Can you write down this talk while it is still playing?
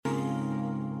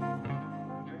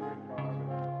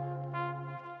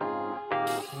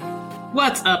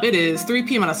What's up? It is 3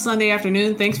 p.m. on a Sunday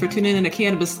afternoon. Thanks for tuning in to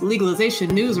Cannabis Legalization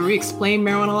News, where we explain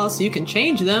marijuana laws so you can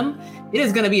change them. It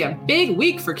is going to be a big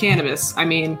week for cannabis. I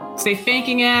mean, Safe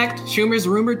Banking Act, Schumer's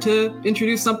rumored to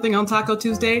introduce something on Taco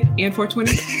Tuesday and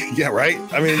 420. Yeah, right?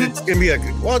 I mean, it's going to be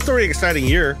it's already an exciting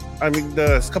year. I mean,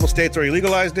 a couple states already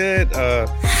legalized it.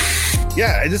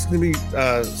 Yeah, it's going to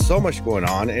be so much going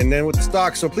on. And then with the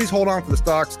stocks, so please hold on for the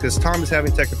stocks because Tom is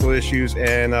having technical issues.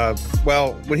 And,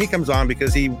 when he comes on,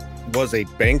 because he was a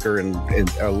banker and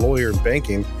a lawyer in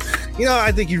banking,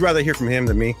 I think you'd rather hear from him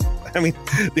than me. I mean,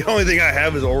 the only thing I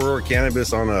have is Aurora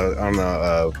Cannabis on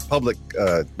a public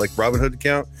like Robinhood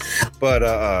account, but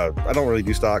I don't really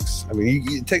do stocks. I mean,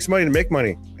 it takes money to make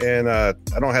money, and I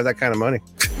don't have that kind of money.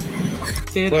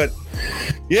 But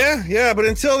yeah. But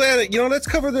until then, let's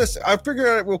cover this. I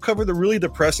figure we'll cover the really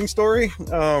depressing story.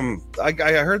 I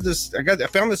heard this. I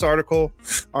found this article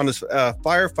on this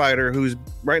firefighter who's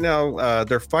right now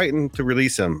they're fighting to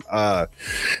release him.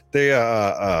 They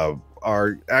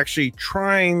are actually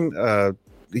trying.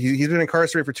 He's been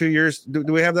incarcerated for 2 years. Do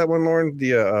we have that one, Lauren?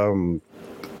 The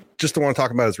just the one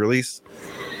talking about his release.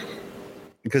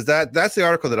 Because that's the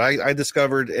article that I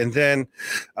discovered. And then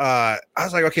I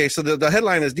was like, okay, so the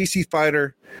headline is DC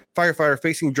firefighter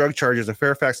facing drug charges in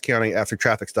Fairfax County after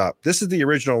traffic stop. This is the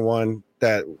original one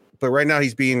but right now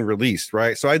he's being released,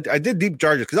 right? So I did deep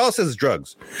charges because all it says is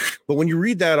drugs. But when you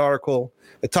read that article,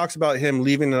 it talks about him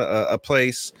leaving a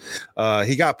place.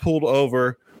 He got pulled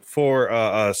over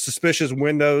for suspicious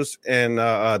windows and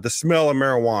the smell of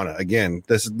marijuana. Again,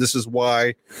 this is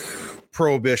why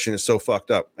prohibition is so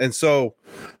fucked up. And so,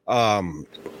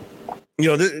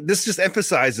 this just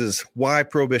emphasizes why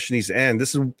prohibition needs to end.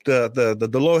 This is the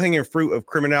low hanging fruit of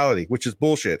criminality, which is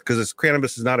bullshit because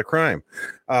cannabis is not a crime.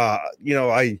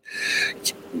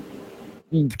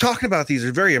 Talking about these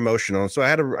is very emotional. So I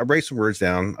had to write some words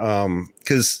down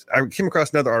because I came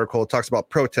across another article that talks about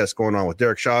protests going on with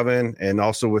Derek Chauvin and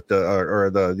also with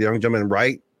the young gentleman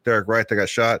Derek Wright that got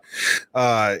shot.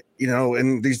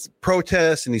 And these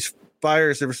protests and these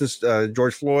fires ever since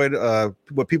George Floyd,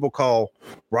 what people call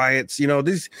riots,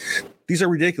 these are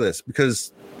ridiculous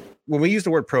because when we use the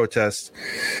word protest,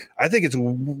 I think it's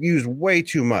used way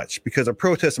too much because a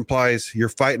protest implies you're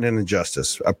fighting an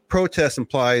injustice. A protest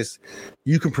implies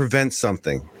you can prevent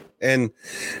something. And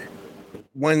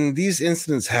when these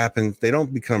incidents happen, they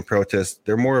don't become protests.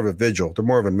 They're more of a vigil. They're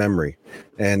more of a memory.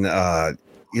 And,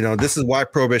 this is why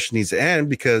prohibition needs to end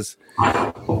because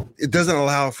it doesn't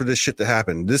allow for this shit to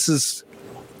happen. This is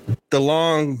the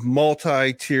long,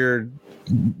 multi-tiered,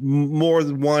 more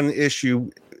than one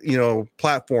issue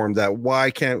platform that why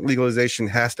can't legalization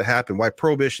has to happen, why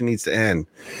prohibition needs to end.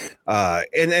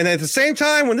 And at the same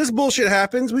time, when this bullshit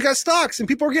happens, we got stocks and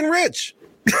people are getting rich.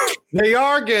 They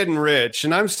are getting rich.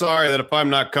 And I'm sorry that if I'm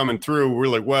not coming through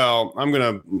really well, I'm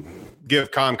going to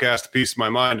give Comcast a piece of my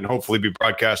mind and hopefully be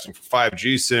broadcasting for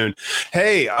 5G soon.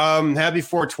 Hey, happy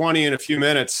 420 in a few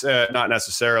minutes. Not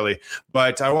necessarily,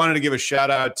 but I wanted to give a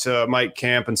shout out to Mike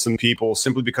Camp and some people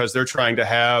simply because they're trying to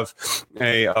have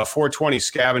a 420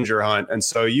 scavenger hunt. And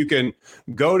so you can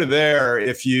go to there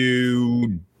if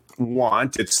you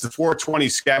want. It's the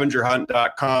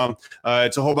 420scavengerhunt.com.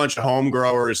 It's a whole bunch of home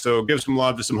growers, so give some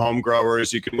love to some home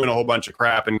growers. You can win a whole bunch of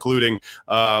crap, including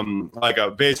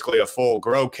basically a full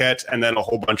grow kit and then a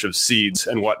whole bunch of seeds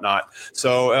and whatnot.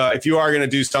 So if you are going to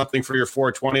do something for your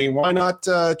 420, why not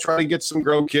try to get some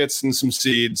grow kits and some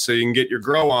seeds so you can get your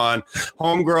grow on.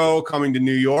 Home grow coming to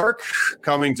New York,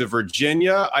 coming to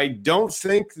Virginia. I don't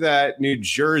think that New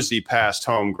Jersey passed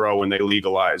home grow when they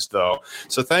legalized, though.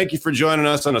 So thank you for joining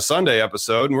us on a Sunday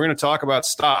episode, and we're going to talk about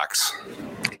stocks.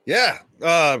 Yeah,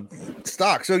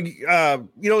 stocks. So,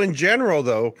 in general,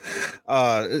 though,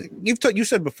 you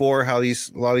said before how a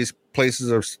lot of these places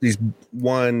are these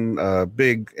one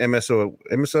big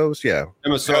MSOs. Yeah,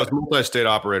 MSOs, multi-state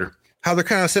operator. How they're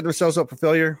kind of setting themselves up for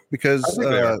failure because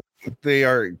they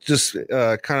are just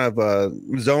kind of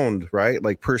zoned, right?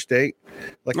 Like per state,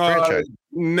 like franchise.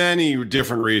 Many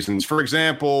different reasons. For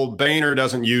example, Boehner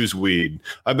doesn't use weed.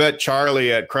 I bet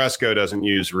Charlie at Cresco doesn't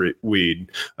use weed.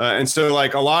 And so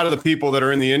like a lot of the people that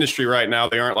are in the industry right now,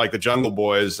 they aren't like the Jungle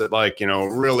Boys that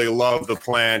really love the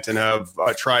plant and have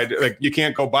tried. Like you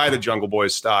can't go buy the Jungle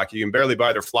Boys stock. You can barely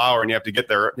buy their flower and you have to get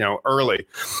there, early.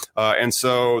 And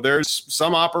so there's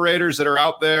some operators that are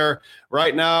out there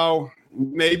right now.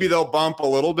 Maybe they'll bump a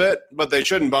little bit, but they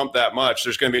shouldn't bump that much.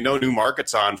 There's going to be no new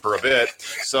markets on for a bit.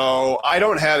 So I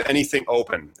don't have anything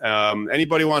open.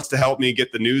 Anybody wants to help me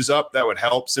get the news up, that would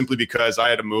help simply because I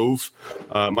had to move.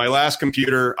 My last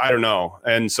computer, I don't know.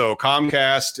 And so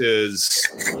Comcast is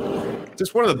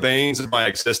just one of the banes of my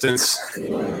existence.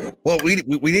 Well, we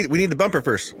need the bumper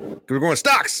first. We're going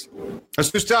stocks.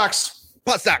 Let's do stocks.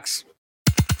 Pot stocks.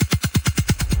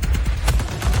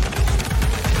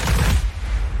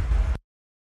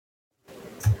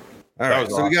 All right,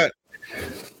 so we got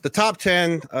the top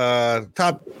 10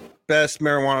 top best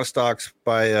marijuana stocks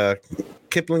by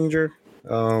Kiplinger.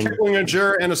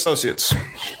 Kiplinger and Associates.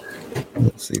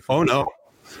 Let's see. Oh no,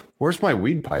 where's my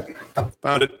weed pipe?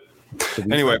 Found it.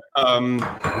 Anyway,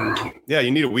 yeah,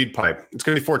 you need a weed pipe. It's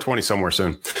going to be 420 somewhere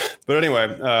soon. But anyway,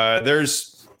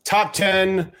 there's top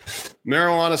 10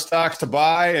 marijuana stocks to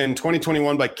buy in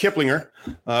 2021 by Kiplinger.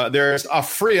 There's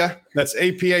Aphria. That's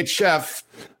APHF.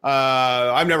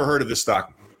 I've never heard of this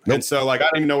stock. Nope. And so, I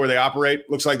don't even know where they operate.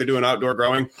 Looks like they're doing outdoor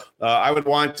growing. I would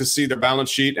want to see their balance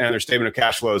sheet and their statement of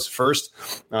cash flows first.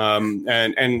 And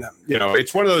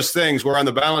it's one of those things where on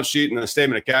the balance sheet and the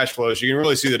statement of cash flows, you can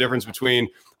really see the difference between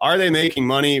are they making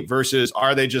money versus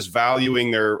are they just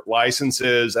valuing their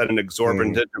licenses at an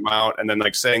exorbitant amount and then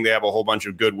saying they have a whole bunch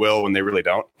of goodwill when they really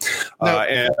don't.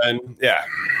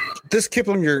 This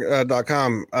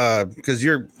Kiplinger.com, because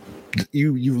you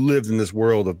lived in this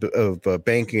world of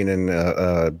banking and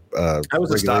I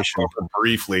was a stockbroker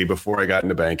briefly before I got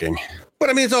into banking.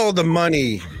 But I mean, it's all the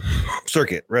money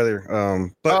circuit, rather.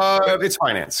 But it's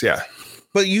finance, yeah.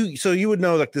 But you would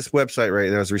know this website, right?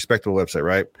 There's a respectable website,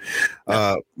 right?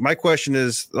 Yeah. My question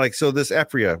is so this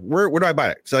Aphria, where do I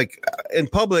buy it? It's in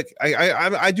public.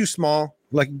 I do small,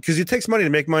 because it takes money to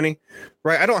make money,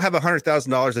 right? I don't have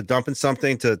 $100,000 to dump in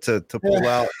something to pull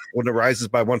out when it rises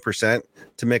by 1%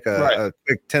 to make a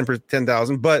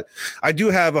 10,000. But I do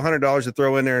have $100 to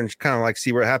throw in there and kind of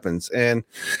see what happens. And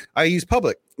I use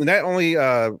public, and that only.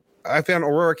 I found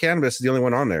Aurora Cannabis is the only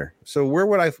one on there. So where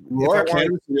would I? Aurora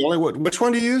Cannabis is the only one. Which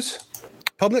one do you use?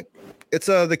 Public. It's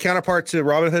the counterpart to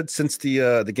Robinhood since the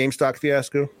GameStop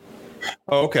fiasco.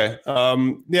 Oh, okay.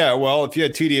 Yeah. Well, if you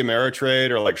had TD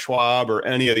Ameritrade or Schwab or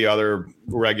any of the other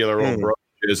regular old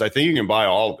brokerages, I think you can buy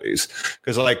all of these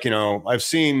because, I've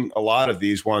seen a lot of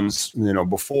these ones,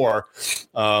 before.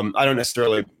 I don't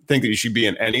necessarily think that you should be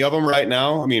in any of them right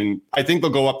now. I mean, I think they'll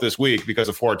go up this week because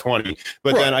of 420,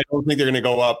 but then I don't think they're going to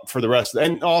go up for the rest.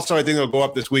 And also, I think they'll go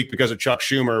up this week because of Chuck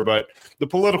Schumer. But the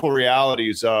political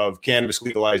realities of cannabis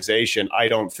legalization, I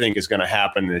don't think is going to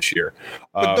happen this year.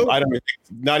 I don't think,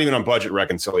 not even on budget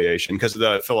reconciliation because of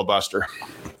the filibuster.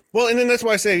 Well, and then that's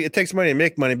why I say it takes money to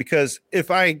make money, because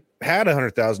if I had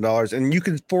 $100,000 and you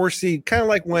could foresee kind of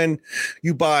like when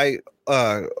you buy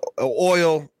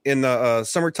oil in the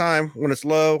summertime when it's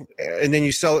low and then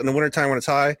you sell it in the wintertime when it's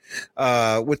high.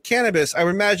 With cannabis, I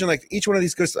would imagine each one of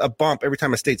these goes a bump every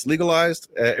time a state's legalized,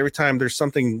 every time there's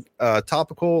something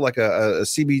topical like a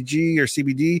CBG or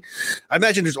CBD. I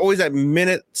imagine there's always that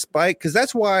minute spike, because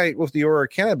that's why with the Aurora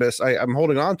Cannabis, I'm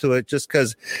holding on to it just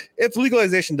because if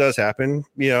legalization does happen,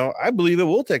 I believe it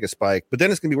will take a spike, but then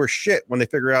it's going to be worse shit when they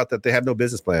figure out that they have no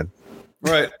business plan.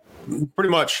 Right. Pretty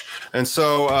much. And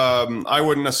so I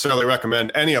wouldn't necessarily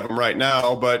recommend any of them right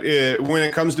now, but when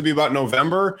it comes to be about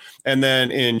November and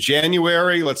then in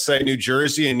January, let's say New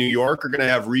Jersey and New York are going to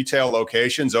have retail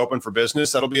locations open for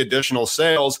business. That'll be additional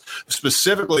sales,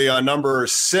 specifically on number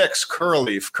 6,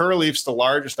 Curaleaf. Curaleaf's the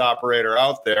largest operator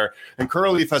out there, and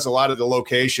Curaleaf has a lot of the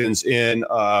locations in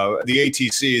the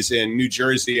ATCs in New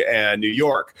Jersey and New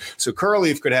York. So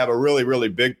Curaleaf could have a really, really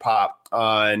big pop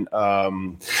on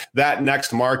that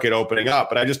next market opening up,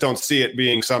 but I just don't see it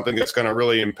being something that's going to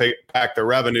really impact their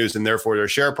revenues and therefore their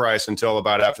share price until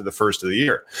about after the first of the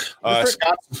year.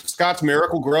 Scott's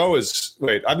Miracle Grow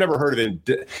I've never heard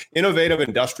of Innovative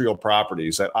Industrial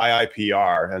Properties at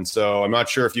IIPR, and so I'm not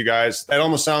sure if you guys, that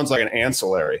almost sounds like an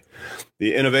ancillary,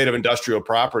 the Innovative Industrial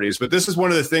Properties, but this is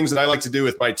one of the things that I like to do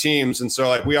with my teams, and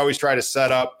so we always try to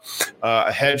set up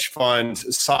a hedge fund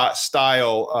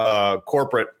style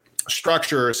corporate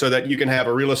structure so that you can have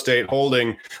a real estate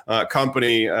holding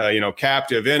company,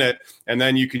 captive in it. And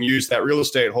then you can use that real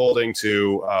estate holding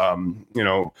to,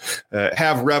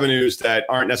 have revenues that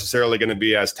aren't necessarily going to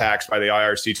be as taxed by the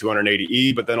IRC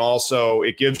 280E, but then also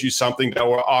it gives you something that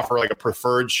will offer a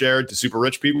preferred share to super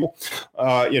rich people.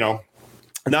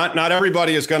 Not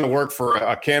everybody is going to work for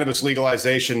a cannabis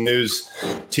legalization news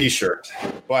T-shirt,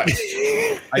 but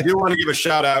I do want to give a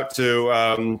shout out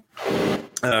to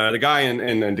the guy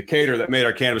in Decatur that made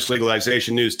our cannabis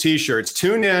legalization news T-shirts.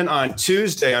 Tune in on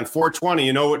Tuesday on 420.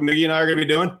 You know what Miggy and I are going to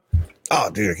be doing? Oh,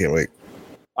 dude, I can't wait.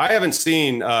 I haven't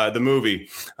seen the movie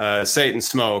Satan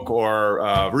Smoke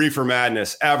or Reefer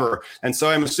Madness ever. And so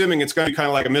I'm assuming it's going to be kind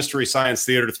of like a Mystery Science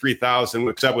Theater 3000,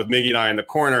 except with Miggy and I in the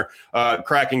corner,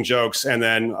 cracking jokes and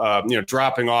then,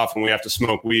 dropping off when we have to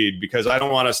smoke weed, because I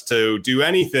don't want us to do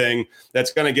anything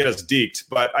that's going to get us deked.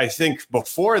 But I think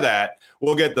before that,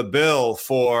 we'll get the bill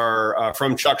for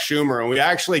from Chuck Schumer, and we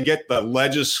actually get the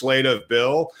legislative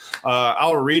bill.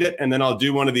 I'll read it, and then I'll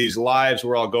do one of these lives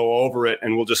where I'll go over it,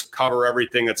 and we'll just cover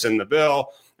everything that's in the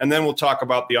bill. And then we'll talk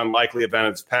about the unlikely event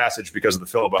of its passage because of the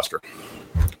filibuster.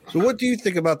 So what do you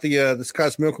think about the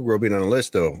Scotts Miracle-Gro being on the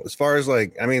list, though? As far as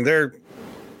it's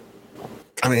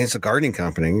a gardening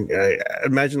company. I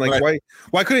imagine,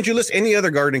 why couldn't you list any other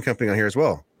gardening company on here as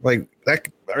well? Like, that,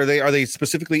 are they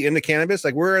specifically into cannabis?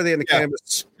 Like, where are they into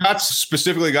cannabis? Scotts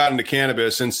specifically got into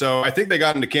cannabis, and so I think they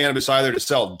got into cannabis either to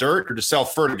sell dirt or to sell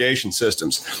fertigation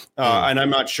systems. And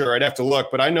I'm not sure. I'd have to look,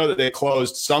 but I know that they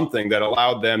closed something that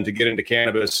allowed them to get into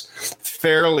cannabis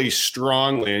fairly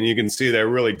strongly, and you can see they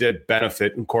really did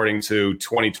benefit according to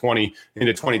 2020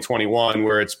 into 2021,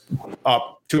 where it's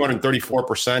up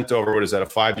 234% over, what is that, a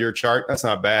 5-year chart? That's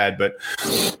not bad, but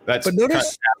that's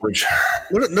notice, average.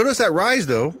 Notice that rise,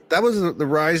 though. That was the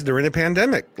rise during the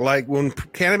pandemic. Like, when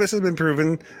cannabis has been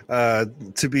proven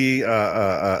to be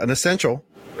an essential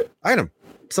item,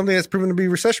 something that's proven to be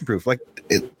recession proof. Like,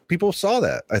 people saw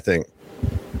that, I think.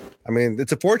 I mean,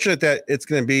 it's unfortunate that it's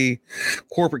going to be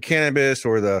corporate cannabis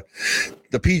or the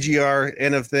PGR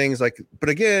end of things. Like, but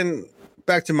again,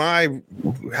 back to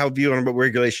how view on what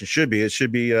regulation should be. It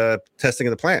should be testing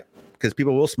of the plant, because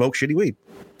people will smoke shitty weed.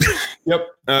 Yep.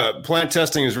 Plant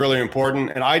testing is really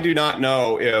important. And I do not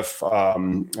know if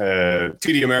TD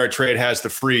Ameritrade has the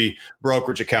free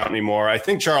brokerage account anymore. I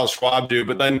think Charles Schwab do,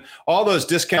 but then all those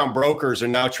discount brokers are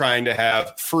now trying to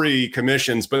have free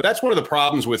commissions. But that's one of the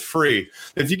problems with free.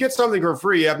 If you get something for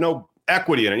free, you have no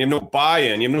equity in it. You have no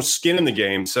buy-in. You have no skin in the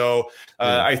game. So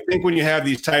I think when you have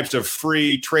these types of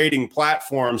free trading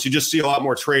platforms, you just see a lot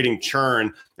more trading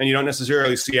churn, and you don't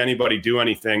necessarily see anybody do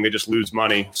anything. They just lose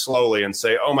money slowly and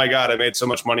say, oh my God, I made so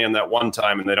much money on that one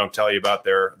time, and they don't tell you about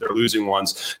their losing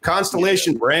ones.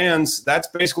 Constellation Brands, that's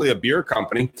basically a beer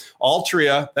company.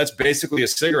 Altria, that's basically a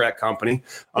cigarette company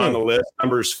on the list,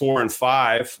 numbers 4 and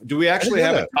 5. Do we actually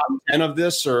have a top 10 of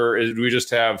this, or do we just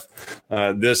have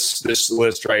this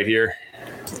list right here?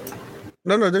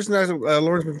 No, there's no.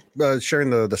 Lauren's sharing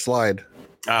the slide.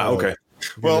 Okay.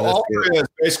 Well, Altria is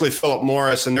basically Philip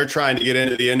Morris, and they're trying to get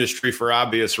into the industry for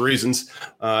obvious reasons.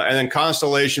 And then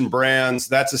Constellation Brands,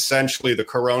 that's essentially the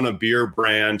Corona beer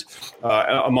brand,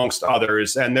 amongst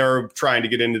others. And they're trying to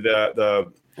get into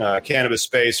the cannabis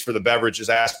space for the beverages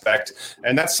aspect.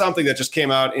 And that's something that just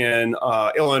came out in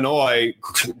Illinois.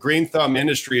 Green Thumb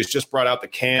Industries just brought out the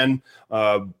can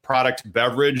product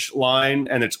beverage line,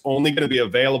 and it's only going to be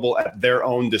available at their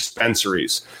own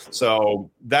dispensaries. So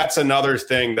that's another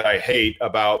thing that I hate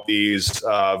about these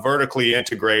vertically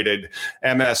integrated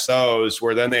MSOs,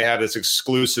 where then they have this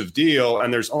exclusive deal,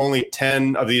 and there's only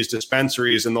 10 of these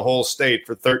dispensaries in the whole state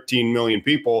for 13 million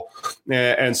people.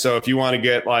 And so if you want to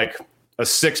get like a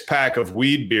 6-pack of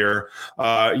weed beer,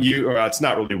 it's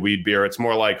not really weed beer. It's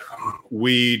more like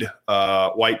weed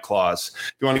White Claws.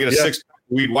 If you want to get a 6-pack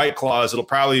weed White Claws, it'll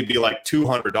probably be like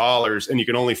 $200, and you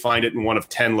can only find it in one of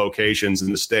 10 locations in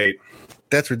the state.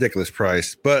 That's ridiculous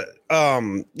price. But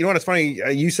you know what? It's funny.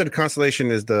 You said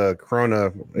Constellation is the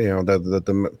Corona,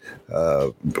 the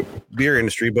beer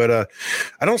industry, but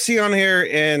I don't see on here,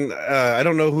 and I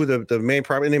don't know who the main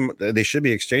property. They should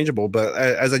be exchangeable, but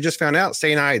as I just found out,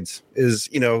 St. Ides is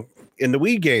in the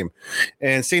weed game,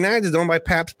 and St. Ides is owned by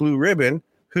Pabst Blue Ribbon,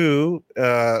 who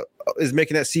is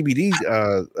making that CBD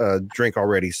drink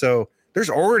already. So there's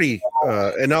already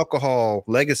an alcohol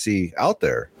legacy out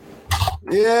there.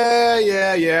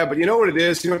 Yeah. But you know what it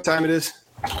is? You know what time it is?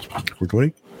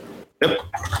 4:20? Yep.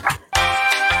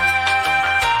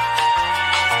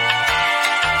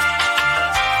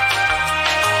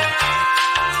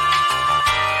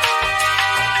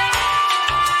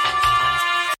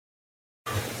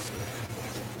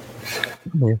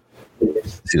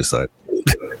 See the side.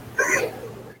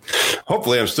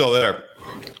 Hopefully I'm still there.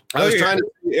 I was trying to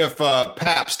see if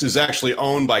Pabst is actually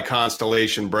owned by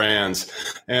Constellation Brands.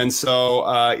 And so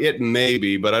it may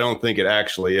be, but I don't think it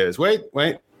actually is. Wait,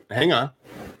 hang on.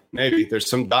 Maybe. There's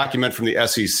some document from the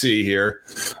SEC here.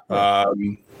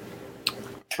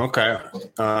 Okay.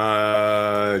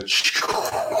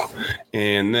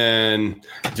 And then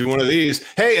do one of these.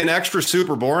 Hey, an extra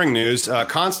super boring news.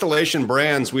 Constellation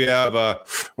Brands, we have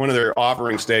one of their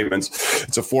offering statements.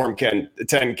 It's a Form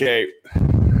 10K.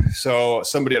 So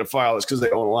somebody had to file this because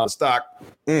they own a lot of stock.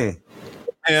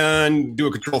 And do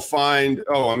a control find.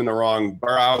 Oh, I'm in the wrong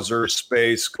browser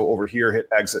space. Go over here, hit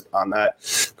exit on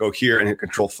that. Go here and hit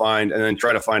control find, and then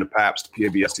try to find a Pabst,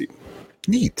 P-A-B-S-T.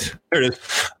 Neat. There it is.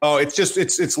 Oh,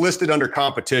 it's listed under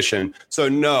competition. So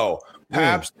no,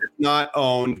 Pabst is not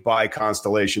owned by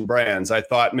Constellation Brands. I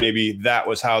thought maybe that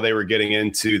was how they were getting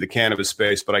into the cannabis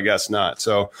space, but I guess not.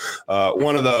 So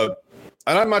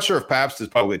and I'm not sure if Pabst is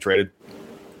publicly traded.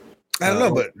 I don't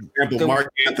know, but for example,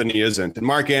 Mark Anthony isn't. And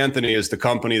Mark Anthony is the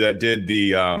company that did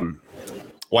the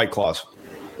White Claws.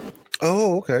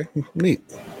 Oh, okay. Neat.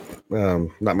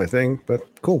 Not my thing,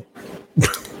 but cool.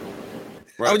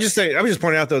 Right. I was just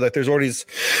pointing out though that there's already,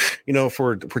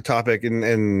 for topic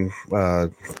and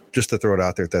just to throw it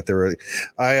out there that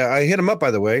I hit him up,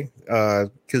 by the way,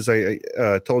 because I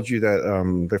told you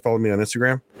that they followed me on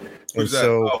Instagram. Who's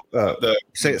and so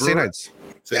Say Nights.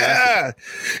 Yeah,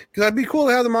 because I'd be cool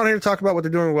to have them on here to talk about what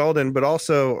they're doing in Weldon, but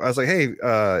also I was like, hey,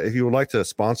 if you would like to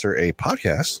sponsor a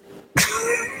podcast,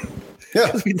 yeah,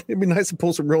 it'd be nice to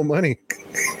pull some real money.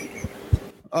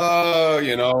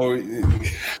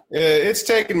 It's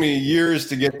taken me years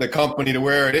to get the company to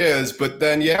where it is, but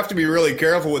then you have to be really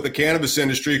careful with the cannabis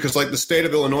industry because, like, the state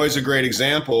of Illinois is a great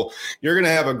example. You're going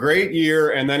to have a great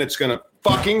year, and then it's going to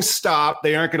fucking stop.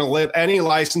 They aren't going to let any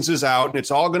licenses out, and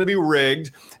it's all going to be rigged.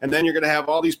 And then you're going to have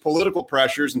all these political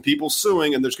pressures and people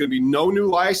suing, and there's going to be no new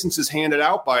licenses handed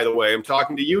out, by the way. I'm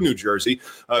talking to you, New Jersey,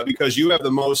 because you have the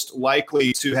most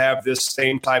likely to have this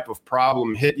same type of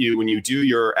problem hit you when you do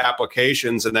your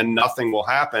applications, and then nothing will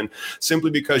happen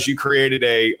simply because you created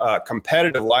a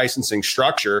competitive licensing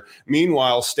structure.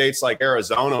 Meanwhile, states like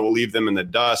Arizona will leave them in the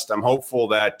dust. I'm hopeful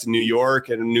that New York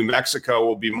and New Mexico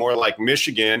will be more like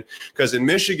Michigan, because in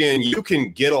Michigan, you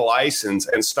can get a license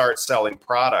and start selling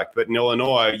product, but in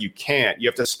Illinois, you can't. You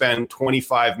have to spend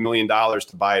 $25 million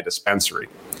to buy a dispensary.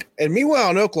 And meanwhile,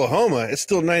 in Oklahoma, it's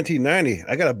still 1990.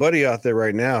 I got a buddy out there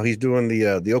right now. He's doing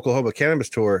the Oklahoma cannabis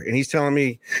tour, and he's telling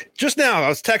me just now, I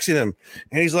was texting him,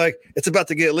 and he's like, it's about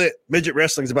to get lit. Midget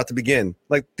wrestling is about to begin.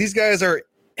 Like, these guys are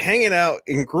hanging out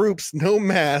in groups, no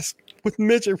mask, with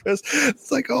midget wrestling.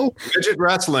 It's like, oh. Midget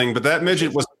wrestling, but that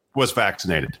midget was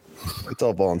vaccinated. It's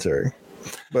all voluntary.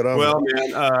 But well,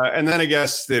 man, and then I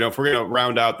guess, if we're going to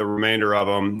round out the remainder of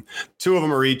them, two of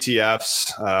them are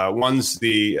ETFs. One's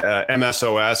the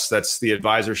MSOS, that's the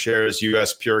Advisor Shares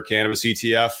U.S. Pure Cannabis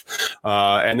ETF.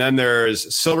 And then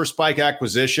there's Silver Spike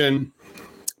Acquisition.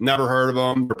 Never heard of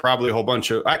them. They're probably a whole bunch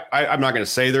of, I'm not going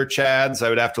to say they're Chads. I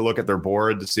would have to look at their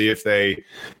board to see if they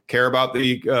care about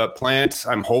the plant.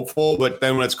 I'm hopeful. But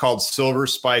then when it's called Silver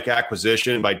Spike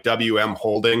Acquisition by WM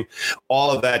Holding,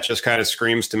 all of that just kind of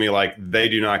screams to me like they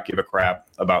do not give a crap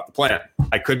about the plant.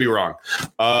 I could be wrong.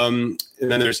 And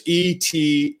then there's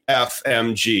ETFMG.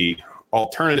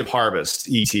 Alternative Harvest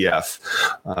ETF.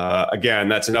 Again,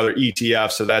 that's another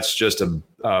ETF. So that's just a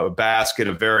basket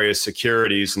of various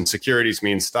securities, and securities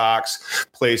means stocks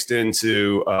placed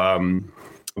into a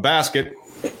basket.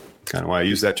 Kind of why I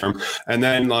use that term. And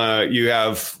then you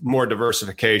have more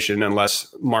diversification and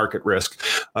less market risk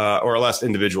or less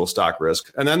individual stock risk.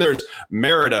 And then there's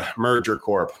Merida Merger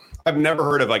Corp. I've never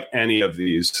heard of like any of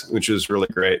these, which is really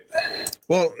great.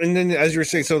 Well, and then as you were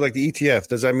saying, so like the ETF,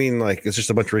 does that mean like it's just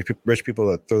a bunch of rich people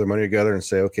that throw their money together and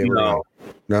say, okay, no.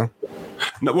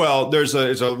 Well,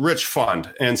 it's a rich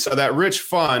fund. And so that rich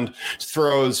fund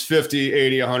throws 50,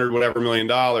 80, 100, whatever $1 million.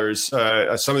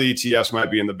 Some of the ETFs might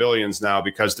be in the billions now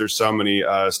because there's so many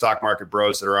stock market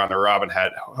bros that are on the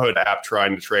Robinhood app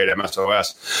trying to trade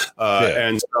MSOS.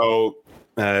 And so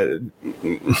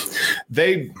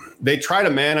they try to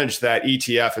manage that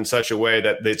ETF in such a way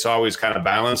that it's always kind of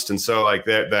balanced. And so like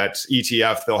that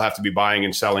ETF, they'll have to be buying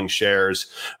and selling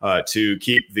shares to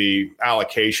keep the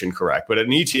allocation correct. But an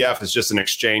ETF is just an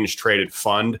exchange traded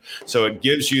fund. So it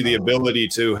gives you the ability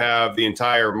to have the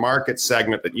entire market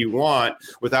segment that you want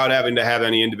without having to have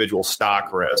any individual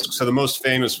stock risk. So the most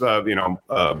famous, of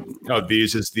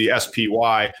these is the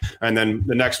SPY. And then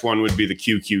the next one would be the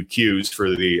QQQs for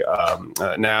the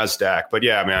NASDAQ. But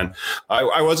yeah, man,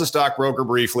 I was a stockbroker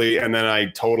briefly, and then I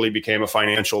totally became a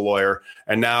financial lawyer.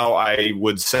 And now I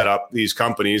would set up these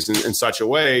companies in such a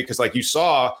way, because like you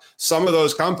saw, some of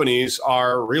those companies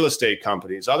are real estate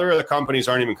companies. Other of the companies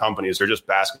aren't even companies. They're just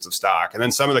baskets of stock. And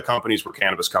then some of the companies were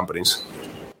cannabis companies.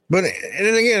 But, and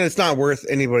then again, it's not worth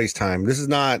anybody's time. This is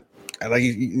not like,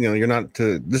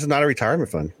 this is not a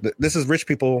retirement fund. This is rich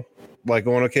people like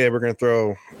going, okay, we're going to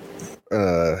throw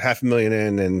 $500,000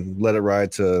 in and let it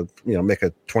ride to, make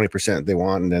a 20% they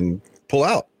want and then pull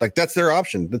out. Like that's their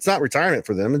option. It's not retirement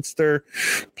for them. It's their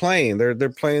playing. They're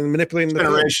playing, manipulating the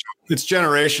field. It's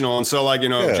generational. And so, like,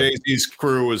 if Jay-Z's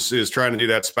crew is trying to do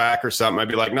that SPAC or something, I'd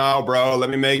be like, no, bro, let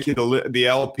me make you the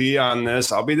LP on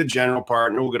this. I'll be the general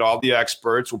partner. We'll get all the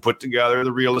experts. We'll put together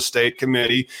the real estate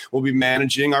committee. We'll be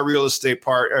managing our real estate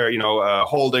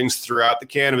holdings throughout the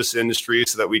cannabis industry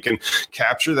so that we can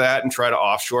capture that and try to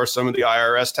offshore some of the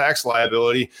IRS tax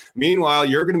liability. Meanwhile,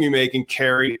 you're going to be making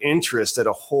carried interest at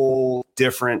a whole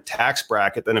different tax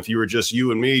bracket than if you were just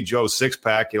you and me, Joe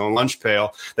Sixpack, lunch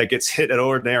pail that gets hit at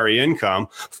ordinary income.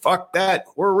 Fuck that.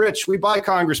 We're rich. We buy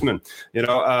congressmen,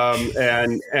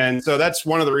 and so that's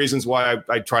one of the reasons why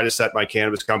I try to set my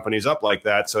cannabis companies up like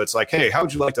that. So it's like, hey, how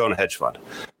would you like to own a hedge fund?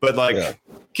 But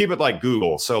keep it like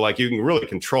Google. So like you can really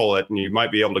control it and you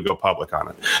might be able to go public on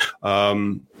it.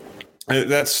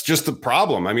 That's just the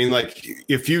problem. I mean, like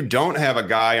if you don't have a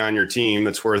guy on your team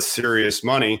that's worth serious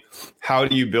money, how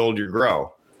do you build your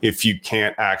grow? If you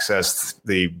can't access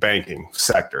the banking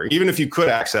sector, even if you could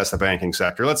access the banking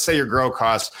sector, let's say your grow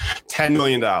costs $10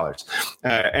 million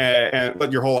and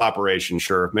but your whole operation,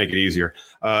 sure, make it easier.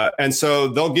 And so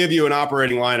they'll give you an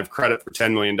operating line of credit for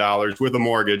 $10 million with a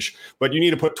mortgage, but you need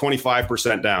to put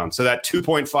 25% down. So that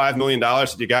 $2.5 million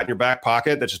that you got in your back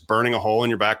pocket, that's just burning a hole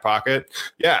in your back pocket.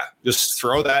 Yeah, just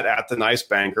throw that at the nice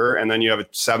banker. And then you have a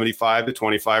 75 to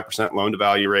 25% loan to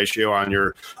value ratio on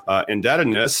your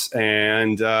indebtedness.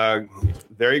 And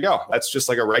there you go. That's just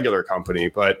like a regular company,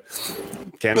 but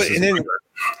cannabis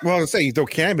I'll say you throw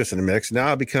cannabis in the mix.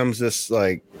 Now it becomes this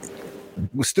like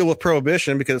still with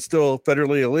prohibition because it's still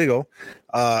federally illegal.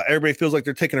 Everybody feels like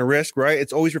they're taking a risk, right?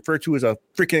 It's always referred to as a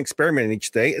freaking experiment in each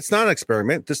state. It's not an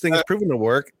experiment. This thing is proven to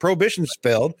work. Prohibition's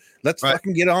failed. Let's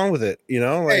fucking get on with it.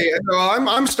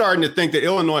 I'm starting to think that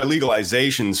Illinois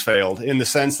legalizations failed in the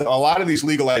sense that a lot of these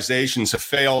legalizations have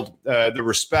failed the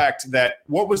respect that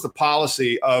what was the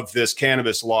policy of this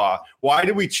cannabis law? Why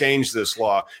did we change this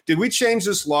law? Did we change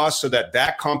this law so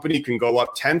that company can go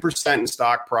up 10% in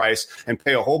stock price and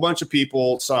pay a whole bunch of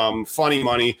people some funny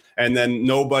money and then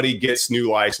nobody gets new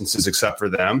licenses except for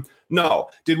them? No.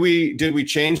 Did we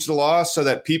change the law so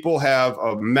that people have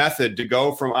a method to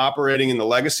go from operating in the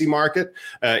legacy market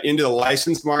into the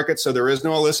licensed market so there is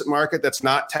no illicit market that's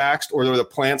not taxed or the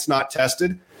plant's not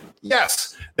tested?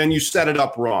 Yes. Then you set it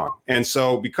up wrong. And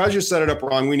so because you set it up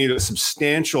wrong, we need a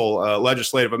substantial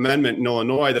legislative amendment in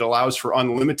Illinois that allows for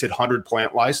unlimited 100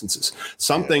 plant licenses,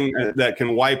 something that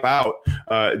can wipe out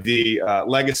the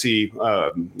legacy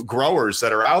growers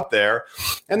that are out there.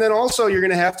 And then also you're going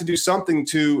to have to do something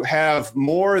to have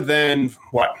more than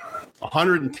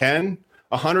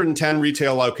 110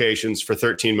 retail locations for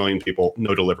 13 million people,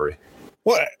 no delivery.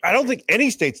 Well, I don't think any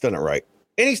state's done it right.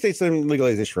 Any state's done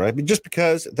legalization, right? But just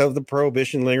because of the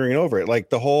prohibition lingering over it, like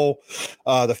the whole,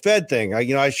 the Fed thing.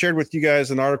 I shared with you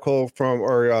guys an article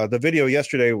the video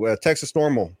yesterday. Texas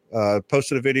Normal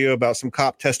posted a video about some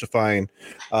cop testifying,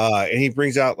 and he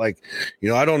brings out I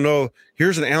don't know.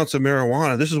 Here's an ounce of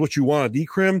marijuana. This is what you want to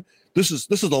decrim. This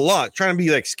is a lot. Trying to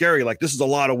be like scary, like this is a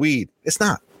lot of weed. It's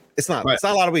not. Right. It's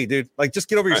not a lot of weed, dude. Like just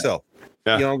get over yourself.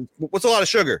 Yeah. What's a lot of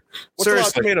sugar? What's Seriously. A lot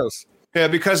of tomatoes? Yeah,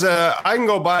 because I can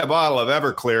go buy a bottle of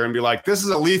Everclear and be like, this is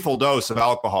a lethal dose of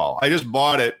alcohol. I just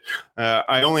bought it.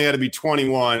 I only had to be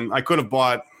 21. I could have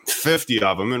bought 50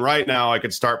 of them. And right now I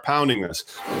could start pounding this.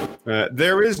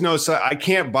 There is I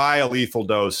can't buy a lethal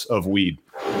dose of weed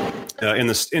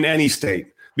in any state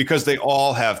because they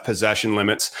all have possession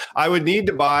limits. I would need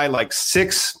to buy like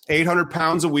 800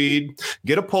 pounds of weed,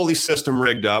 get a pulley system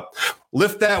rigged up,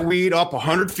 lift that weed up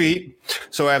 100 feet.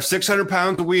 So I have 600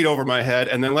 pounds of weed over my head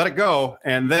and then let it go.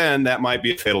 And then that might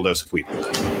be a fatal dose of weed.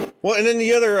 Well, and then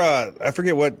the other, I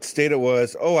forget what state it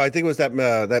was. Oh, I think it was that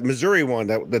Missouri one,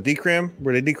 the decrim,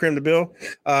 where they decrimmed the bill.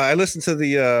 I listened to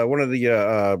the one of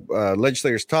the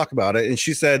legislators talk about it, and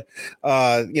she said,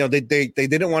 they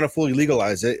didn't want to fully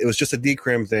legalize it. It was just a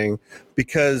decrim thing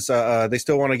because they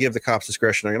still want to give the cops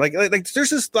discretionary. Like there's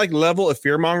this level of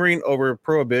fear mongering over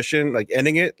prohibition,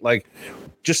 ending it,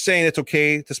 just saying it's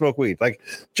okay to smoke weed,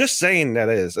 just saying that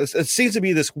is. It seems to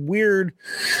be this weird.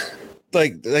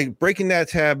 Like breaking that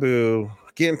taboo,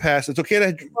 getting past it's okay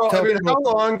to how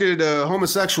long did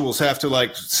homosexuals have to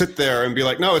sit there and be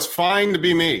like, no, it's fine to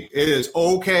be me. It is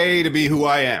okay to be who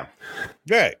I am.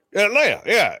 Right.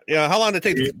 Yeah. How long did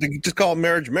it take to just call it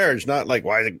marriage, not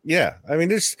why is it? Yeah. I mean,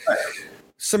 there's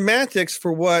semantics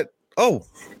for what. Oh,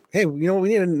 hey, we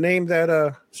need to name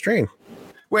that strain.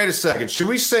 Wait a second. Should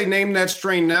we say name that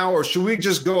strain now, or should we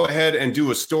just go ahead and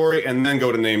do a story and then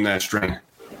go to name that strain?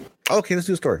 Okay, let's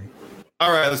do a story.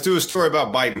 All right, let's do a story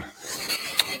about Biden.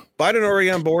 Biden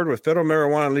already on board with federal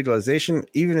marijuana legalization,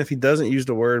 even if he doesn't use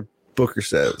the word, Booker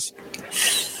says.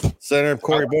 Senator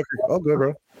Cory Booker. Oh, good,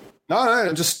 bro.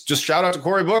 No, just shout out to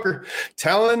Cory Booker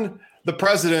telling the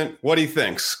president what he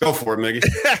thinks. Go for it,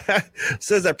 Miggy.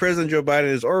 Says that President Joe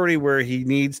Biden is already where he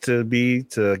needs to be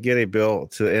to get a bill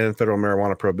to end federal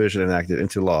marijuana prohibition enacted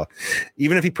into law.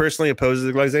 Even if he personally opposes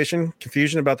legalization,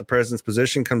 confusion about the president's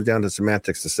position comes down to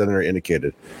semantics, the senator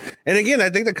indicated. And again,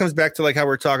 I think that comes back to like how we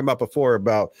were talking about before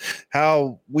about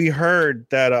how we heard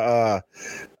that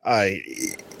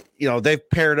they've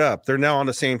paired up. They're now on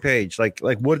the same page. Like,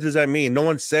 what does that mean? No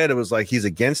one said it was like he's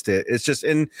against it. It's just,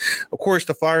 and of course,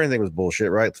 the firing thing was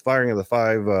bullshit, right? The firing of the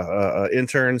 5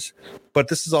 interns. But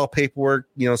this is all paperwork.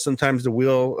 Sometimes the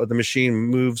wheel of the machine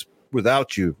moves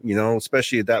without you,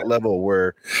 especially at that level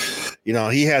where,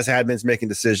 he has admins making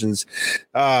decisions.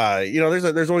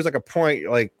 There's always like a point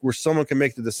like where someone can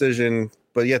make the decision,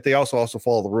 but yet they also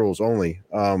follow the rules only.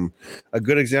 A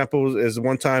good example is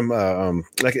one time,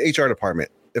 like an HR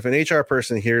department. If an HR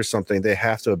person hears something, they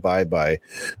have to abide by,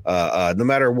 no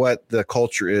matter what the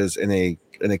culture is in a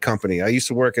company. I used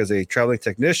to work as a traveling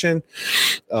technician,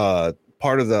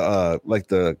 part of the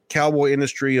the cowboy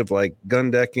industry of like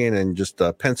gun decking and just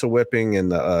pencil whipping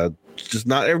and just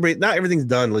not everything's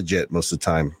done legit most of the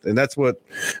time. And that's what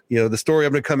the story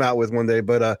I'm gonna come out with one day.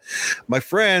 But my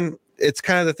friend, it's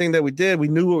kind of the thing that we did. We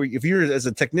knew if you're as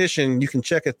a technician, you can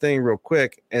check a thing real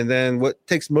quick. And then what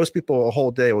takes most people a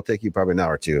whole day will take you probably an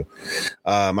hour or two.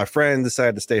 My friend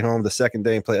decided to stay home the second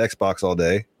day and play Xbox all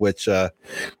day, which,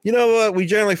 we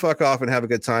generally fuck off and have a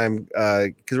good time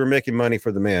because we're making money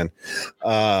for the man.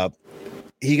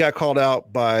 He got called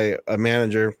out by a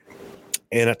manager.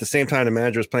 And at the same time, the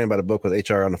manager was playing by the book with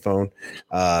HR on the phone.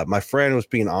 My friend was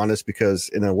being honest because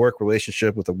in a work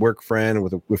relationship with a work friend,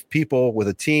 with people, with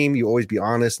a team, you always be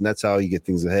honest, and that's how you get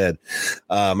things ahead.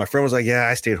 My friend was like, "Yeah,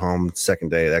 I stayed home second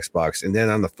day at Xbox," and then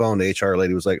on the phone, the HR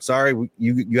lady was like, "Sorry,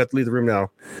 you have to leave the room now."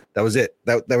 That was it.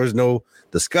 There was no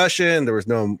discussion. There was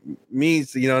no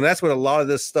means, and that's what a lot of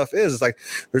this stuff is. It's like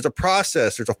there's a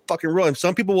process. There's a fucking rule, and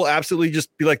some people will absolutely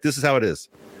just be like, "This is how it is."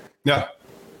 Yeah.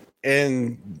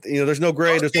 And there's no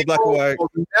gray, there's no black and white.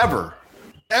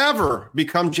 Ever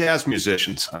become jazz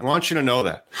musicians. I want you to know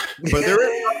that. But there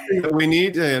is something that we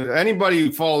need. Anybody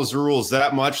who follows the rules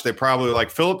that much, they probably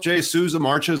like Philip J. Sousa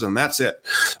marches, and that's it.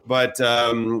 But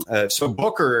so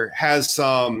Booker has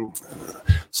some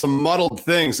muddled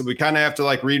things that we kind of have to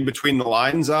like read between the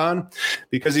lines on,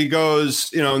 because he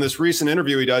goes, in this recent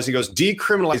interview he goes,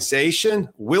 decriminalization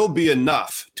will be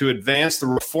enough to advance the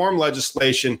reform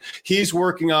legislation he's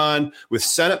working on with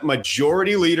Senate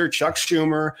Majority Leader Chuck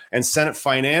Schumer and Senate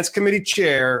Finance Committee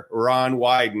Chair Ron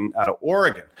Wyden out of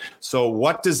Oregon. So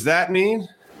what does that mean?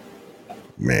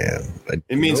 Man,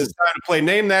 it means it's time to play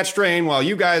Name That Strain while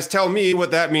you guys tell me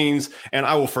what that means, and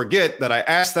I will forget that I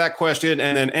asked that question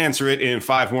and then answer it in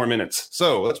 5 more minutes.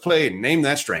 So let's play Name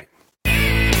That Strain.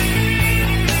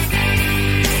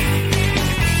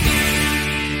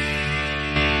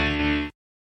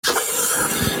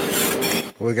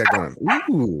 What we got going?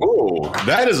 Ooh. Oh,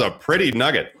 that is a pretty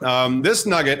nugget. This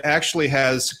nugget actually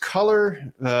has color,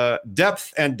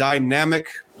 depth, and dynamic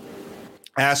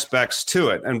aspects to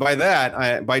it. And by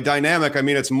that, by dynamic, I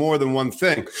mean it's more than one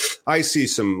thing. I see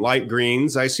some light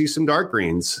greens. I see some dark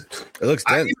greens. It looks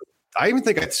dense. I even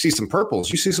think I see some purples.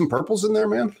 You see some purples in there,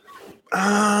 man?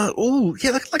 Yeah,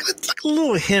 like a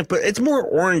little hint, but it's more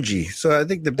orangey. So I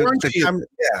think the orange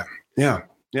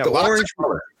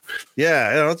color.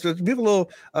 Yeah, it's a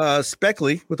little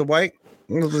speckly with the white,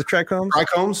 the trichomes.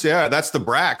 Trichomes, yeah, that's the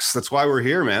Brax. That's why we're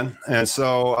here, man. And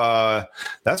so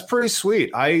that's pretty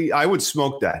sweet. I would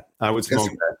smoke that.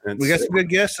 We got some good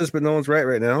guesses, but no one's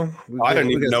right now. I don't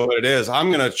even know what it is.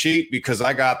 I'm gonna cheat because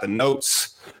I got the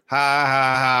notes. Ha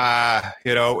ha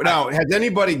ha. Now, has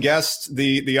anybody guessed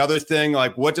the other thing?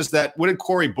 Like, what did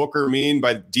Cory Booker mean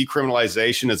by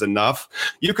decriminalization is enough?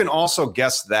 You can also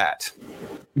guess that.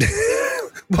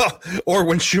 Well, or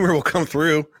when Schumer will come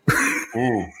through.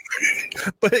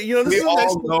 But we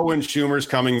all know when Schumer's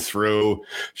coming through.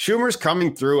 Schumer's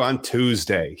coming through on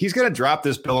Tuesday. He's going to drop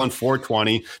this bill on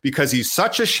 420 because he's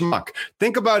such a schmuck.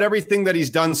 Think about everything that he's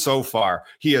done so far.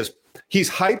 He's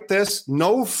hyped this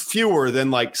no fewer than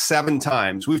like 7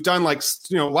 times. We've done like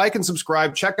and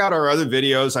subscribe. Check out our other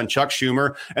videos on Chuck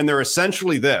Schumer, and they're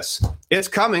essentially this: it's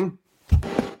coming.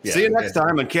 Yeah, see you next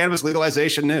time on Cannabis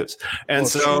Legalization News. And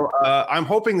I'm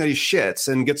hoping that he shits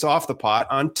and gets off the pot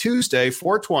on Tuesday,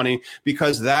 420,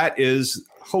 because that is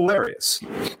hilarious.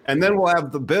 And then we'll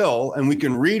have the bill and we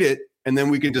can read it and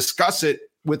then we can discuss it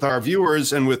with our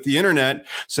viewers and with the internet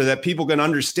so that people can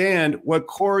understand what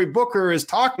Cory Booker is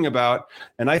talking about.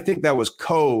 And I think that was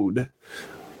code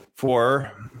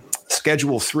for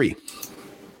Schedule 3.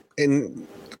 And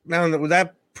now with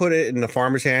that put it in the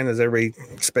farmer's hand, as everybody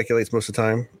speculates most of the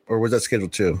time, or was that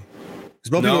scheduled too?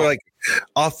 Because most people are like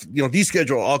off,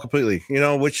 deschedule all completely.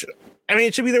 Which I mean,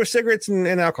 it should be there with cigarettes and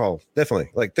alcohol, definitely.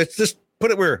 Like that's just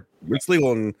put it where it's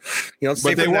legal and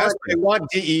but they want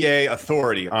DEA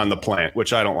authority on the plant,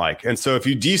 which I don't like. And so if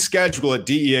you deschedule it,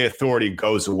 DEA authority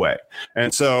goes away.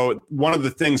 And so one of the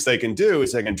things they can do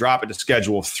is they can drop it to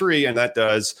Schedule 3, and that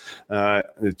does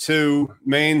the two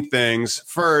main things.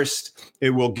 First,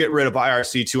 it will get rid of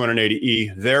IRC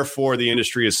 280E. Therefore, the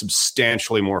industry is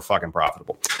substantially more fucking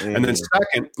profitable. Mm. And then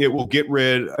second, it will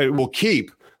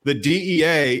keep the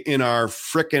DEA in our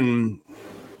frickin'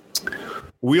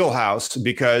 wheelhouse,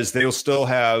 because they'll still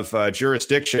have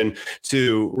jurisdiction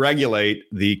to regulate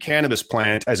the cannabis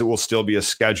plant, as it will still be a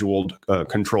scheduled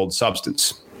controlled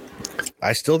substance.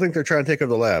 I still think they're trying to take over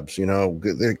the labs,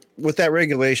 with that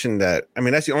regulation. That's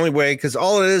the only way, because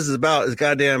all it is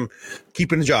goddamn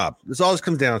keeping the job. That's all this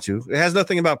comes down to. It has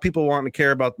nothing about people wanting to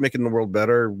care about making the world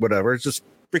better or whatever. It's just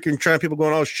freaking trying people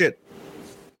going, oh shit,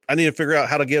 I need to figure out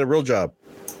how to get a real job.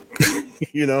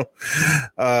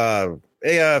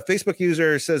 A Facebook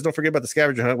user says, don't forget about the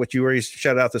scavenger hunt, which you already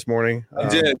shouted out this morning. I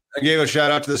did. I gave a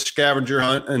shout out to the scavenger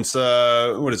hunt. And it's,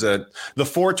 what is it? The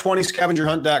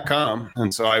 420scavengerhunt.com.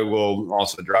 And so I will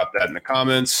also drop that in the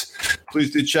comments.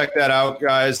 Please do check that out,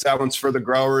 guys. That one's for the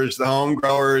growers, the home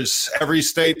growers. Every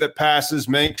state that passes,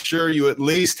 make sure you at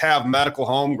least have medical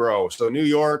home grow. So New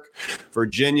York,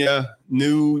 Virginia,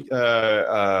 New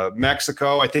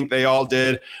Mexico, I think they all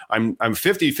did. I'm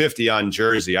 50-50 on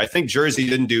Jersey. I think Jersey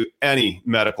didn't do any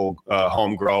medical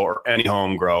home grow or any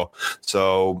home grow.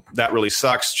 So that really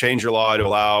sucks. Change your law to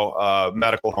allow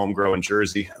medical home grow in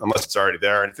Jersey, unless it's already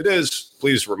there. And if it is,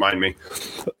 please remind me.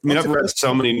 I've read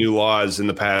so many new laws in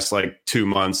the past 2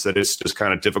 months that it's just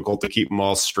kind of difficult to keep them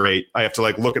all straight. I have to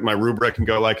look at my rubric and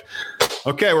go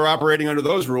okay, we're operating under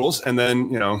those rules. And then,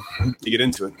 you get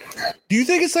into it. Do you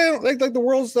think it's like the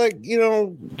world's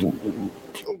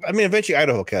eventually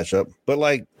Idaho will catch up,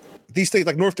 but these states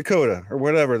like North Dakota or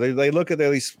whatever, they look at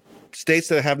these states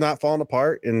that have not fallen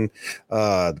apart, and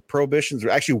the prohibitions are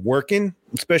actually working,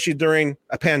 especially during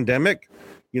a pandemic.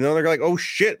 They're like, oh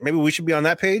shit, maybe we should be on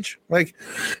that page.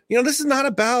 This is not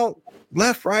about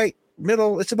left, right,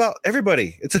 middle. It's about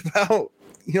everybody. It's about,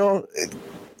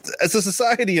 as a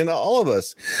society and all of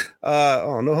us.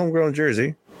 No homegrown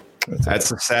Jersey.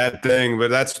 That's a sad thing,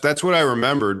 but that's what I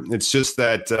remembered. It's just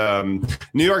that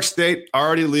New York State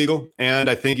already legal, and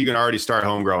I think you can already start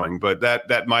home growing. But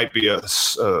that might be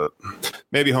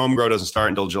maybe home grow doesn't start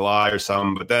until July or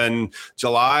something. But then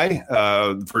July,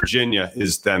 Virginia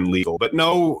is then legal, but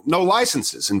no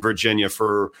licenses in Virginia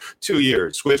for 2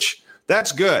 years, which.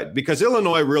 That's good, because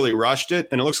Illinois really rushed it,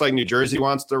 and it looks like New Jersey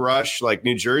wants to rush.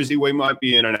 New Jersey, we might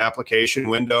be in an application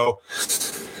window.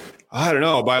 I don't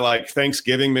know, by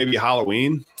Thanksgiving, maybe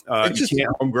Halloween. You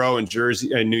can't home grow in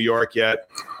Jersey and New York yet.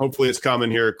 Hopefully, it's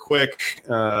coming here quick.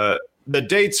 The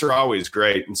dates are always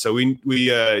great, and so we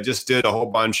just did a whole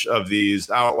bunch of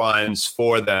these outlines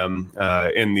for them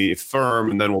in the firm,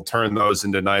 and then we'll turn those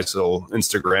into nice little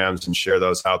Instagrams and share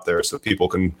those out there so people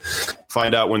can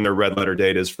find out when their red letter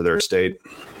date is for their state.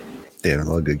 Yeah,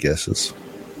 all good guesses.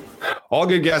 All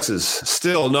good guesses.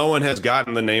 Still, no one has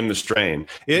gotten the name of the strain.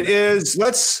 It is.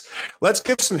 Let's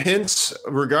give some hints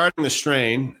regarding the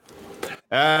strain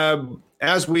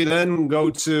as we then go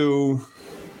to.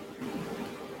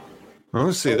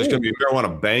 Let's see. There's going to be a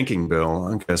marijuana banking bill.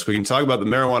 Okay, so we can talk about the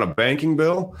marijuana banking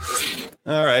bill.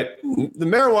 All right. The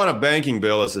marijuana banking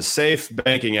bill is a Safe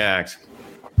Banking Act.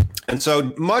 And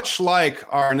so much like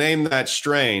our Name That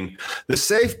Strain, the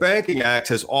Safe Banking Act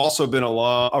has also been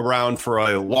around for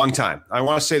a long time. I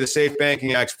want to say the Safe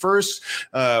Banking Act first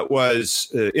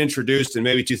was introduced in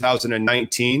maybe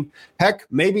 2019, heck,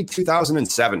 maybe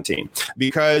 2017,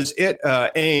 because it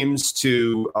aims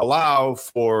to allow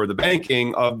for the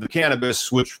banking of the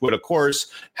cannabis, which would, of course,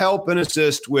 help and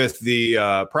assist with the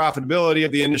profitability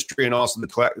of the industry and also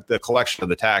the collection of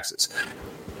the taxes.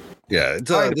 Yeah,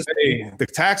 it's pay the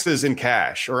taxes in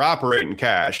cash or operate in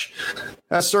cash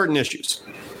has certain issues.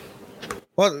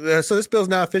 Well, so this bill is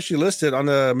now officially listed on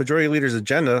the majority leader's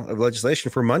agenda of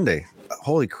legislation for Monday.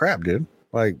 Holy crap, dude.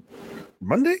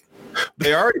 Monday?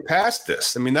 They already passed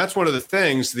this. I mean, that's one of the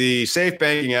things. The Safe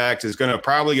Banking Act is going to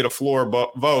probably get a floor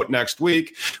vote next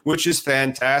week, which is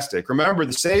fantastic. Remember,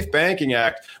 the Safe Banking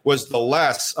Act was the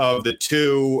less of the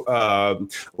two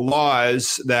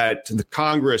laws that the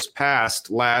Congress passed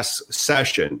last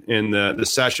session, in the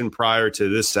session prior to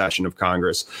this session of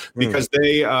Congress, because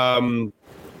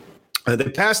They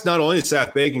passed not only the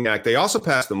Safe Banking Act, they also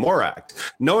passed the MORE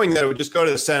Act, knowing that it would just go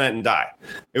to the Senate and die.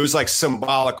 It was like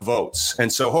symbolic votes.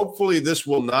 And so hopefully this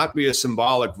will not be a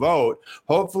symbolic vote.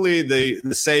 Hopefully the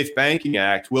Safe Banking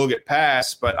Act will get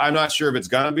passed, but I'm not sure if it's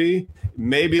going to be.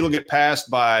 Maybe it'll get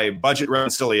passed by budget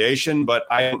reconciliation, but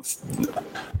I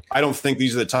don't think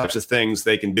these are the types of things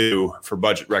they can do for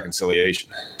budget reconciliation.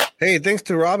 Hey, thanks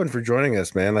to Robin for joining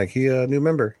us, man. Like he a new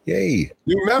member. Yay.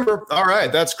 New member. All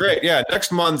right. That's great. Yeah.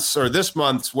 This month's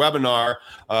webinar,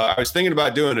 I was thinking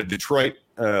about doing a Detroit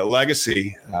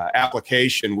legacy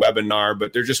application webinar,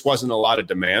 but there just wasn't a lot of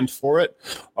demand for it.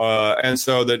 And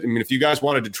so if you guys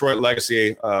want a Detroit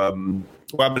legacy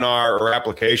webinar or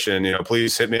application,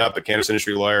 please hit me up at Cannabis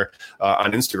Industry Lawyer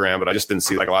on Instagram, but I just didn't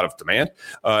see like a lot of demand.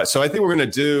 So I think we're going to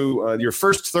do your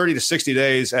first 30 to 60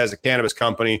 days as a cannabis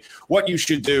company, what you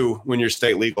should do when your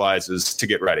state legalizes to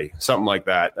get ready, something like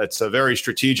that. That's a very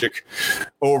strategic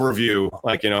overview,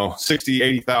 like, 60,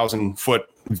 80,000 foot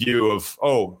view of,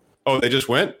 oh, they just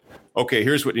went? Okay,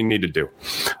 here's what you need to do.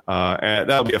 And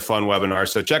that'll be a fun webinar.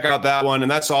 So check out that one.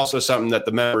 And that's also something that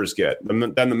the members get.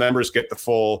 Then the members get the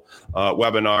full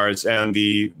webinars, and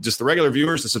the regular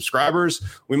viewers, the subscribers,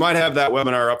 we might have that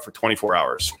webinar up for 24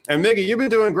 hours. And Miggy, you've been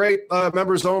doing great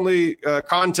members only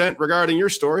content regarding your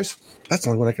stories. That's the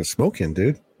only one I can smoke in,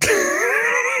 dude.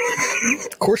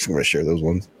 Of course I'm going to share those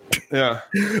ones. Yeah.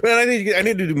 But I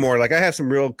need to do more. Like I have some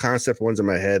real concept ones in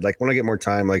my head. Like when I get more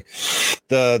time, like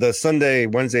the Sunday,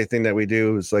 Wednesday thing that we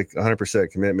do is like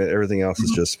 100% commitment. Everything else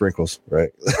is just sprinkles,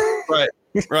 right?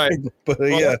 Right. But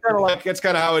yeah, that's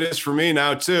kind of how it is for me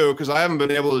now too, because I haven't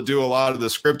been able to do a lot of the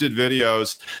scripted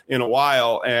videos in a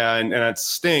while, and it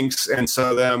stinks. And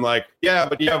so then I'm like, yeah,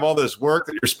 but you have all this work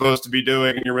that you're supposed to be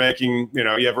doing, and you're making,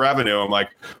 you have revenue. I'm like,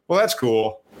 well, that's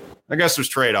cool. I guess there's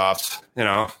trade-offs,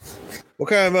 What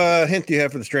kind of hint do you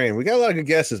have for the strain? We got a lot of good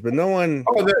guesses, but no one.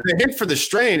 Oh, the hint for the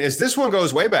strain is this one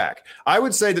goes way back. I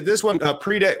would say that this one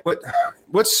predate.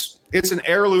 It's an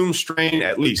heirloom strain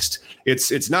at least.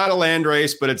 It's not a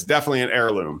landrace, but it's definitely an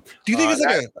heirloom. Do you think it's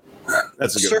like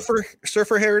that's a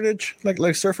surfer heritage, like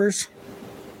surfers?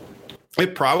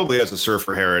 It probably has a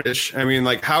surfer heritage. I mean,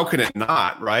 like, how can it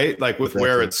not, right? Like with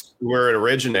where it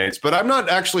originates. But I'm not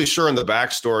actually sure in the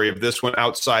backstory of this one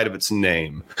outside of its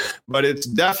name. But it's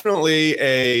definitely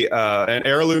an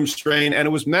heirloom strain, and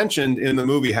it was mentioned in the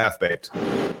movie Half Baked.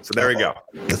 So there we go.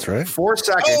 That's right. 4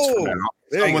 seconds from now,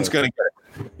 someone's going to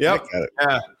get it. Yep.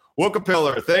 Wooka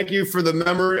Pillar, thank you for the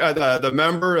member,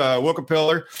 Wooka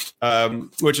Pillar,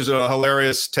 which is a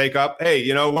hilarious take up.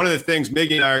 Hey, one of the things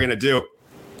Miggy and I are going to do.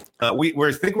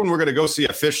 We're thinking we're going to go see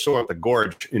a fish show at the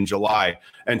Gorge in July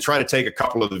and try to take a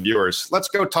couple of the viewers. Let's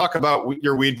go talk about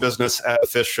your weed business at the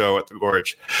fish show at the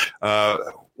Gorge.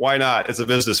 Why not? It's a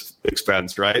business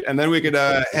expense, right? And then we could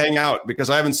hang out,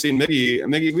 because I haven't seen Miggy.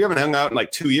 Miggy, we haven't hung out in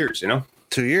like 2 years,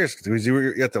 2 years. We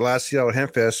were at the last Seattle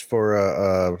Hemp Fest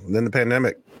for then the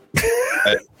pandemic.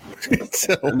 And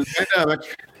the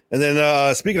pandemic. And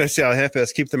then speaking of Seattle Hemp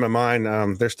Fest, keep them in mind.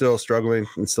 They're still struggling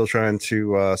and still trying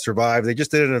to survive. They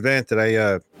just did an event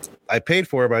that I paid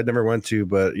for, but I never went to.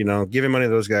 But, giving money to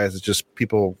those guys is just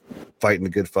people fighting the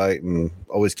good fight and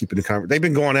always keeping the conversation. They've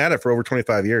been going at it for over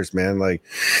 25 years, man. Like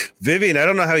Vivian, I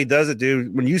don't know how he does it,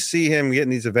 dude. When you see him getting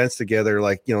these events together,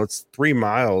 like, it's 3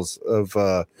 miles of,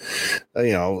 a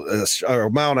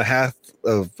mile and a half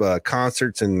of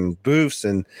concerts and booths,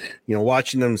 and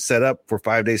watching them set up for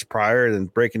 5 days prior and then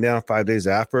breaking down 5 days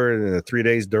after and then 3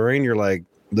 days during. You're like,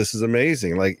 this is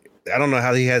amazing. Like, I don't know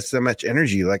how he has so much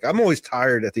energy. Like, I'm always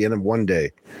tired at the end of one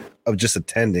day of just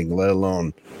attending, let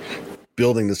alone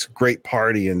building this great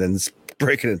party and then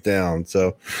breaking it down.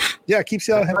 So yeah, keep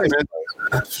Seattle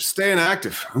staying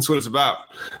active. That's what it's about,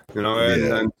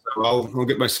 and so I'll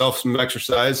get myself some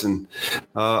exercise, and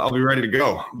I'll be ready to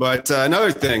go. But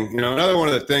another thing, another one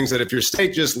of the things that if your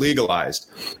state just legalized,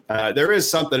 there is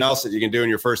something else that you can do in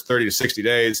your first 30 to 60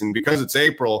 days. And because it's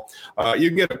April, you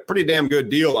can get a pretty damn good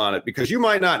deal on it, because you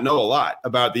might not know a lot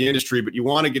about the industry, but you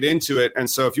want to get into it. And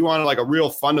so if you want like a real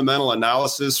fundamental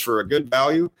analysis for a good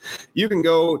value, you can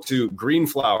go to Green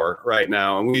Flower right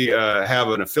now. And we have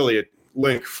an affiliate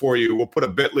link for you. We'll put a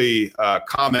bit.ly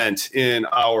comment in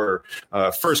our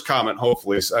first comment,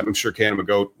 hopefully. So I'm sure Canada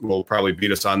Goat will probably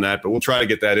beat us on that, but we'll try to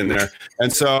get that in there.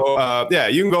 And so,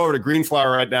 you can go over to Green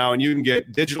Flower right now, and you can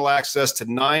get digital access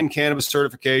to 9 cannabis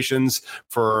certifications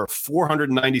for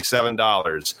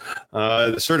 $497.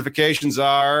 The certifications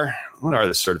are, What are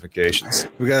the certifications?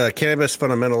 We got a cannabis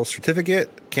fundamental certificate,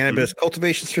 cannabis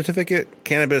cultivation certificate,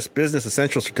 cannabis business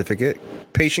essential certificate,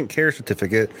 patient care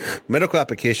certificate, medical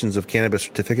applications of cannabis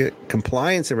certificate,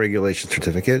 compliance and regulation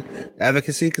certificate,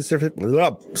 advocacy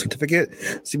certificate,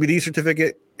 CBD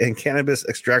certificate, and cannabis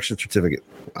extraction certificate.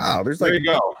 Wow, there you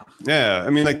go. Yeah,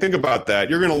 I mean, like, think about that.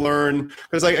 You're going to learn,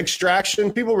 because like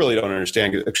extraction, people really don't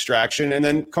understand extraction, and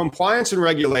then compliance and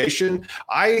regulation.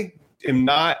 I am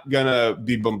not going to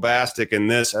be bombastic in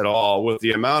this at all with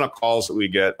the amount of calls that we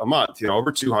get a month,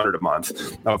 over 200 a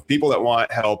month of people that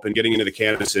want help in getting into the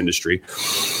cannabis industry.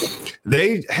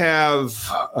 They have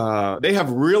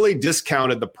really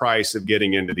discounted the price of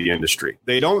getting into the industry.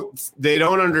 They don't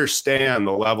understand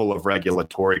the level of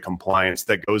regulatory compliance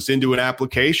that goes into an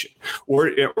application or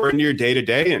in your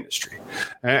day-to-day industry.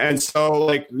 And so,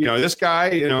 like, this guy,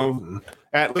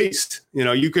 at least,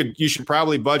 you should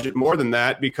probably budget more than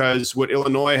that, because what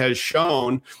Illinois has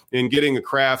shown in getting a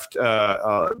craft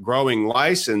growing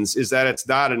license is that it's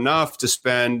not enough to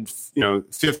spend,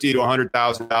 $50,000 to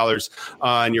 $100,000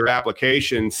 on your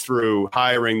application through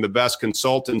hiring the best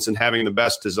consultants and having the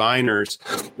best designers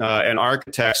and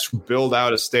architects build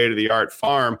out a state-of-the-art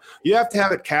farm. You have to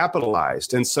have it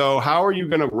capitalized. And so how are you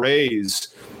going to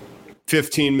raise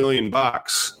 $15 million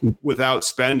without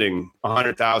spending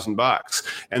 $100,000?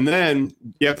 And then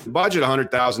you have to budget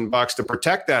 $100,000 to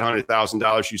protect that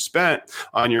 $100,000 you spent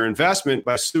on your investment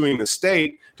by suing the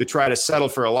state to try to settle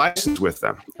for a license with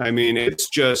them. I mean, it's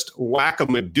just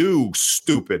whack-a-madoo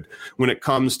stupid when it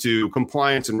comes to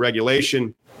compliance and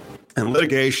regulation and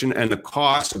litigation and the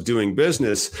cost of doing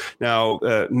business. Now,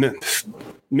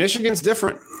 Michigan's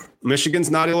different. Michigan's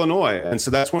not Illinois. And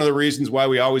so that's one of the reasons why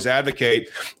we always advocate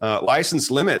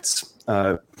license limits.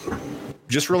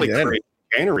 Just really great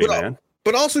cannery, man.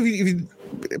 But also, if you,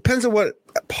 it depends on what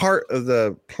part of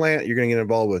the plant you're going to get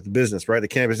involved with, the business, right? The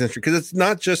cannabis industry. Because it's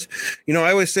not just, I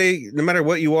always say, no matter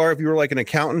what you are, if you were like an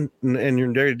accountant and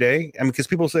you're day to day, because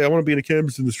people say, I want to be in the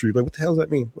cannabis industry. Like, what the hell does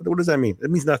that mean? What does that mean? It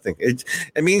means nothing. It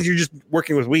means you're just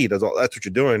working with weed. That's what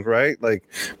you're doing, right? Like,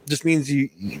 just means you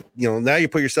now you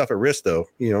put yourself at risk, though.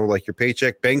 Like your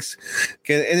paycheck, banks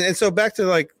can. And so back to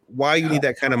like why you need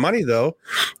that kind of money, though,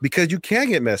 because you can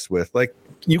get messed with. Like,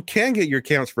 you can get your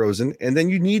accounts frozen, and then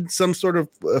you need some sort of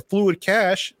fluid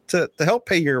cash to help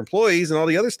pay your employees and all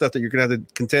the other stuff that you're going to have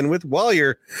to contend with while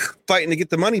you're fighting to get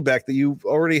the money back that you've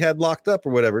already had locked up or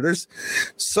whatever. There's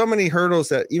so many hurdles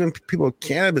that even people with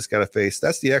cannabis got to face.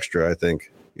 That's the extra, I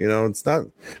think. It's not,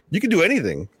 you can do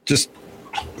anything. Just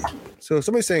so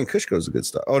somebody's saying Kushco is a good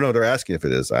stuff. Oh no, they're asking if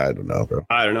it is. I don't know, bro.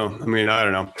 I don't know. I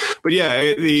don't know. But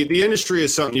yeah, the industry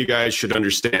is something you guys should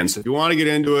understand. So if you want to get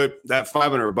into it, that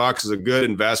 $500 is a good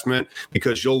investment,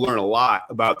 because you'll learn a lot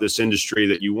about this industry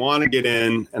that you want to get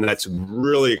in, and that's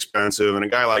really expensive. And a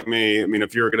guy like me,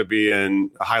 if you're going to be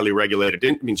in a highly regulated,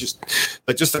 just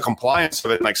the compliance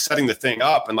of it, and like setting the thing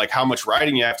up, and like how much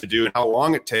writing you have to do and how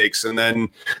long it takes, and then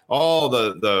all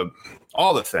the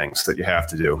things that you have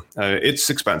to do. It's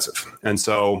expensive. And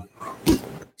so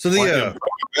bring your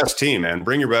best team, man.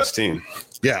 Bring your best team.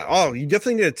 Yeah. Oh, you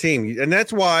definitely need a team. And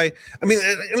that's why, at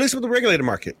least with the regulated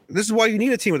market, this is why you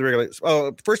need a team with the regulators.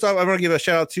 Oh, first off, I want to give a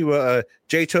shout out to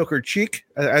J Choker Cheek.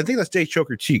 I think that's J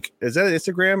Choker Cheek. Is that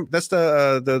Instagram? That's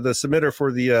the submitter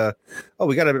for the,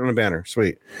 we got it on a banner.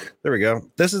 Sweet. There we go.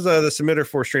 This is the submitter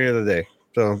for Strain of the Day.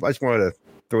 So I just wanted to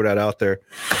throw that out there.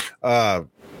 Do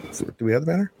we have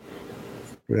the banner?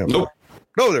 Nope.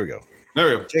 No, there we go.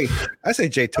 There we go. I say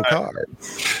J Tokard.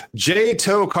 J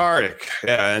Tokardik.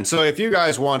 Yeah. And so if you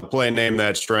guys want to play Name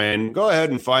That Strain, go ahead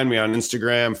and find me on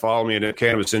Instagram. Follow me at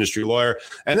Cannabis Industry Lawyer,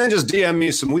 and then just DM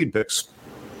me some weed pics.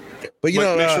 But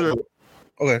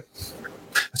okay.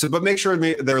 But make sure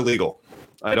they're legal.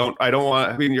 I don't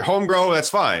want. Your home grow, that's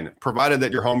fine, provided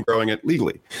that you're home growing it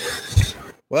legally.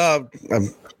 Well,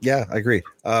 yeah, I agree.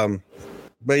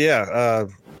 But yeah,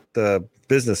 the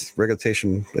business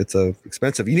regulation, it's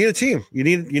expensive. You need a team. You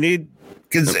need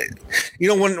because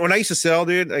when I used to sell,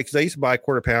 dude, because I used to buy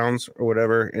quarter pounds or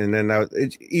whatever, and then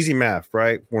it's easy math,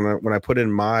 right? When I put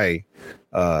in my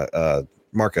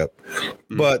markup,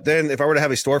 but then if I were to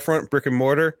have a storefront, brick and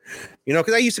mortar,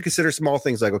 because I used to consider small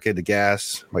things like, okay, the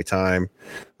gas, my time,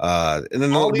 and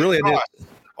then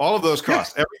all of those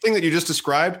costs, everything that you just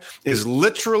described is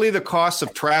literally the costs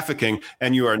of trafficking,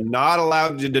 and you are not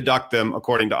allowed to deduct them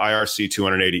according to IRC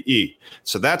 280E.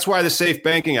 So that's why the Safe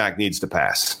Banking Act needs to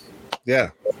pass. Yeah,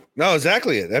 no,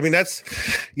 exactly. That's,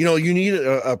 you need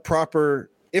a proper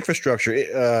infrastructure.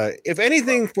 If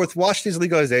anything, with Washington's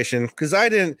legalization, because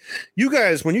when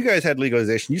you guys had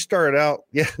legalization, you started out,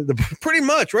 pretty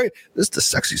much, right? This is the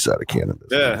sexy side of cannabis.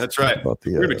 Yeah, that's right. We're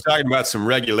going to be talking about some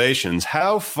regulations.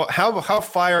 How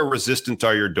fire resistant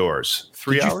are your doors?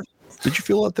 3 hours? Did you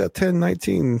fill out that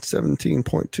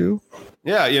 10/19/17.2?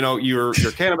 Yeah, your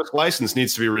cannabis license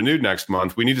needs to be renewed next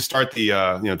month. We need to start the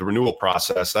the renewal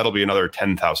process. That'll be another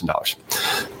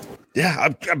 $10,000. Yeah,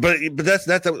 but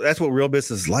that's what real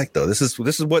business is like, though. This is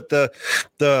what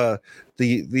the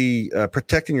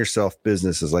protecting yourself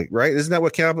business is like, right? Isn't that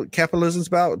what capitalism is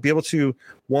about? Be able to,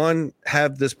 one,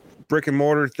 have this brick and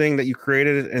mortar thing that you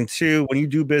created, and two, when you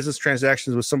do business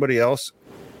transactions with somebody else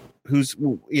who's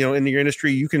in your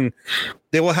industry,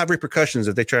 they will have repercussions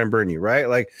if they try and burn you, right?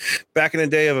 Like back in the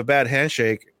day of a bad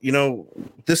handshake,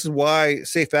 this is why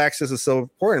safe access is so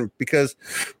important, because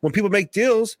when people make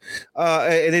deals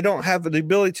and they don't have the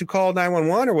ability to call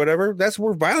 911 or whatever, that's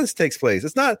where violence takes place.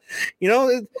 It's not,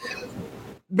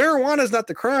 marijuana is not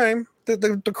the crime.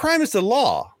 The crime is the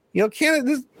law.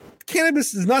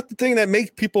 Cannabis is not the thing that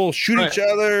makes people shoot each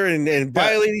other and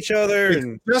violate each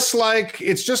other.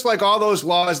 It's just like all those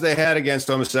laws they had against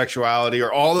homosexuality,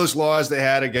 or all those laws they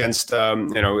had against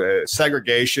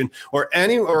segregation, or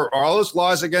all those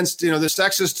laws against the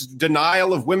sexist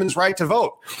denial of women's right to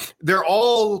vote. They're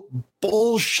all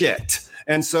bullshit.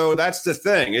 And so that's the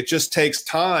thing. It just takes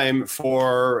time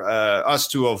for us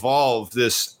to evolve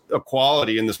this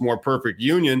equality in this more perfect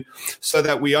union so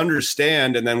that we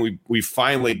understand, and then we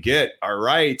finally get our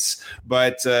rights.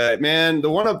 But man, the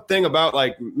one thing about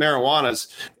like marijuana's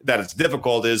that it's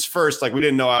difficult is, first, like, we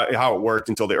didn't know how it worked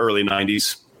until the early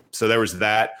 90s. So there was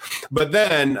that. But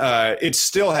then it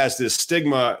still has this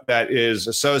stigma that is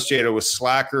associated with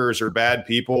slackers or bad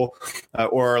people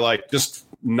or like just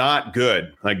not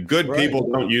good. Like good people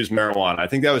don't use marijuana. I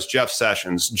think that was Jeff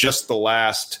Sessions, just the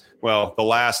last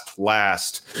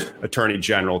attorney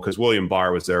general, because William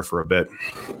Barr was there for a bit.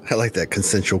 I like that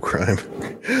consensual crime.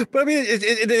 But I mean,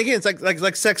 again, it's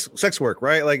like sex work,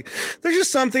 right? Like there's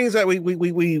just some things that we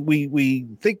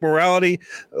think morality,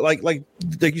 like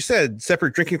you said,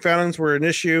 separate drinking fountains were an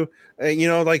issue.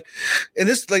 Like in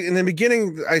the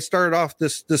beginning, I started off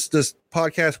this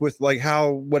podcast with like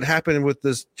what happened with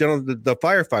this gentleman, the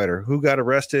firefighter who got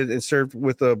arrested and served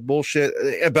with a bullshit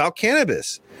about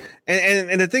cannabis.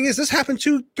 And the thing is, this happened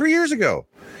 2-3 years ago.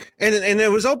 And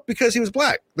it was all because he was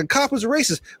black. The cop was a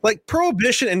racist. Like,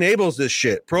 prohibition enables this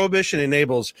shit. Prohibition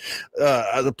enables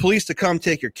the police to come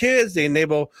take your kids. They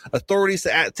enable authorities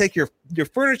to take your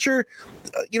furniture.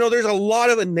 There's a lot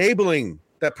of enabling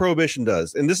that prohibition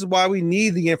does. And this is why we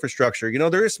need the infrastructure.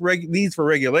 There is needs for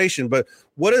regulation, but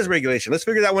what is regulation? Let's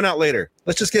figure that one out later.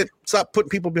 Let's just stop putting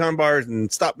people behind bars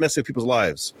and stop messing with people's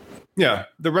lives. Yeah,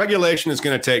 the regulation is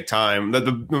going to take time.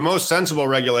 The most sensible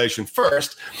regulation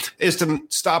first is to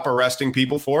stop arresting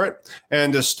people for it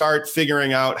and to start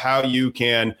figuring out how you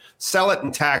can sell it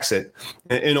and tax it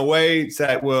in a way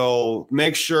that will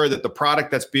make sure that the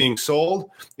product that's being sold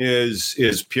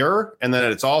is pure, and that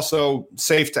it's also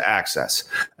safe to access.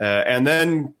 And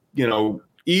then,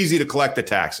 easy to collect the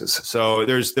taxes. So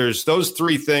there's those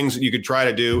three things that you could try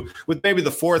to do, with maybe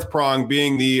the fourth prong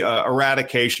being the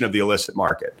eradication of the illicit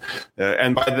market.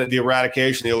 And by the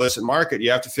eradication of the illicit market, you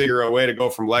have to figure a way to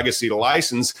go from legacy to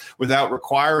license without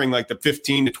requiring like the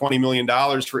 $15 to $20 million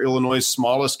for Illinois'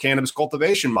 smallest cannabis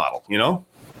cultivation model,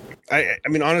 I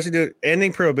mean, honestly, dude,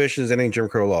 ending prohibition is ending Jim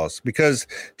Crow laws, because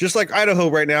just like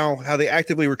Idaho right now, how they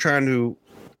actively were trying to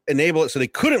enable it so they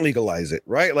couldn't legalize it,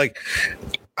 right? Like,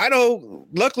 Idaho,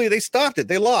 luckily they stopped it.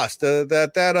 They lost. The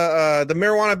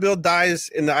marijuana bill dies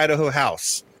in the Idaho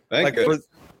House. For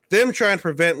them trying to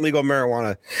prevent legal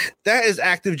marijuana, that is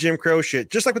active Jim Crow shit.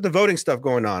 Just like with the voting stuff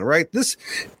going on, right? This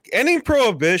ending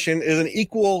prohibition is an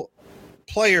equal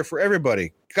player for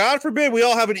everybody. God forbid we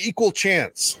all have an equal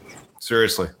chance.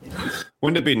 Seriously.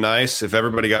 Wouldn't it be nice if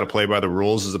everybody got to play by the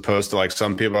rules, as opposed to like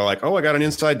some people are like, oh, I got an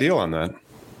inside deal on that.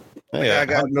 Hey, I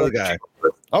got another guy.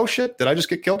 Oh shit! Did I just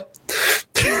get killed?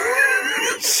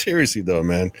 Seriously though,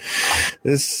 man,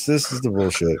 this is the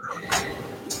bullshit.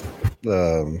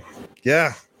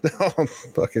 Yeah, I'm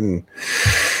fucking.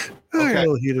 I got a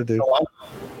little here to do.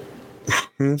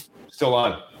 Still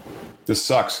on. This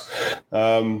sucks.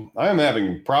 I am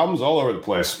having problems all over the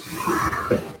place.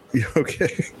 You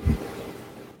okay?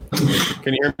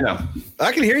 Can you hear me now?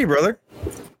 I can hear you, brother.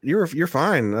 You're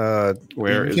fine.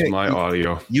 Where is my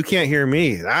audio? You can't hear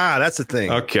me. That's the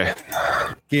thing. Okay.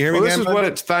 Can you hear me? This is what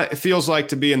it feels like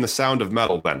to be in the Sound of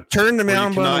Metal. Then turn the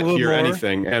sound button a little more. You cannot hear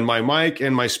anything, and my mic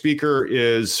and my speaker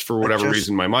is, for whatever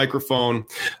reason, my microphone.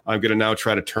 I'm going to now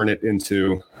try to turn it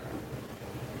into.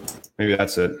 Maybe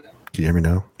that's it. Can Can you hear me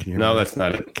now? No, that's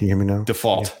not it. Can you hear me now?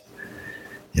 Default.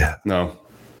 Yeah. No.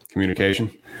 Communication.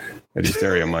 At your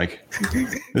stereo mic.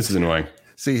 This is annoying.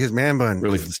 See, his man bun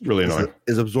really annoying.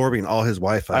 Is absorbting all his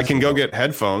Wi-Fi. I can go get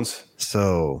headphones.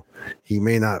 So he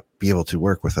may not be able to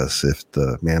work with us if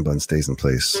the man bun stays in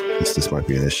place. This might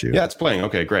be an issue. Yeah, it's playing.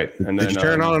 Okay, great. And did you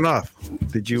turn it on and off?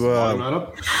 Did you?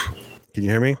 Up? Can you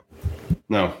hear me?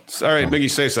 No. All right, Biggie,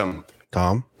 say something.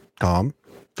 Tom.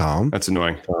 That's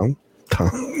annoying. Tom.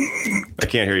 I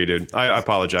can't hear you, dude. I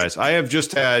apologize. I have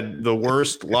just had the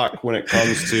worst luck when it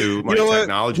comes to my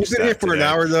technology. We've been here for an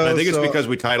hour, though. I think it's because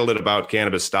we titled it about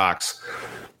cannabis stocks.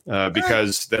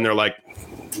 Because then they're like,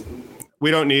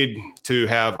 we don't need to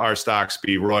have our stocks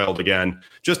be roiled again.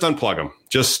 Just unplug them.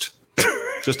 Just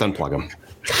unplug them.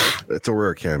 It's a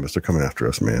rare cannabis. They're coming after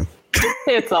us, man.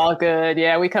 It's all good.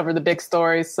 Yeah, we covered the big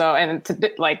stories. So, and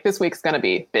this week's going to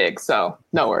be big. So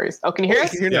no worries. Oh, can you hear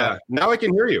us? Yeah, now I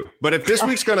can hear you. But if this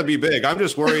week's going to be big, I'm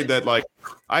just worried that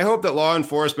I hope that law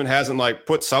enforcement hasn't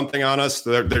put something on us.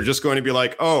 They're just going to be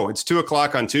like, oh, it's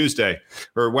 2:00 on Tuesday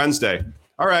or Wednesday.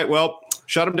 All right, well,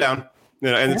 shut them down.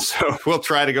 So we'll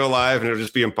try to go live and it'll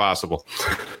just be impossible.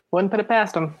 Wouldn't put it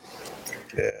past them.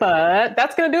 Yeah. But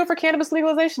that's going to do it for cannabis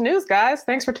legalization news, guys.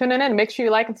 Thanks for tuning in. Make sure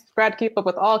you like and subscribe to keep up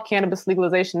with all cannabis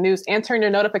legalization news and turn your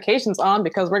notifications on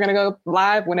because we're going to go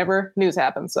live whenever news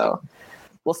happens. So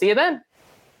we'll see you then.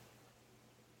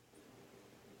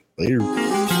 Later.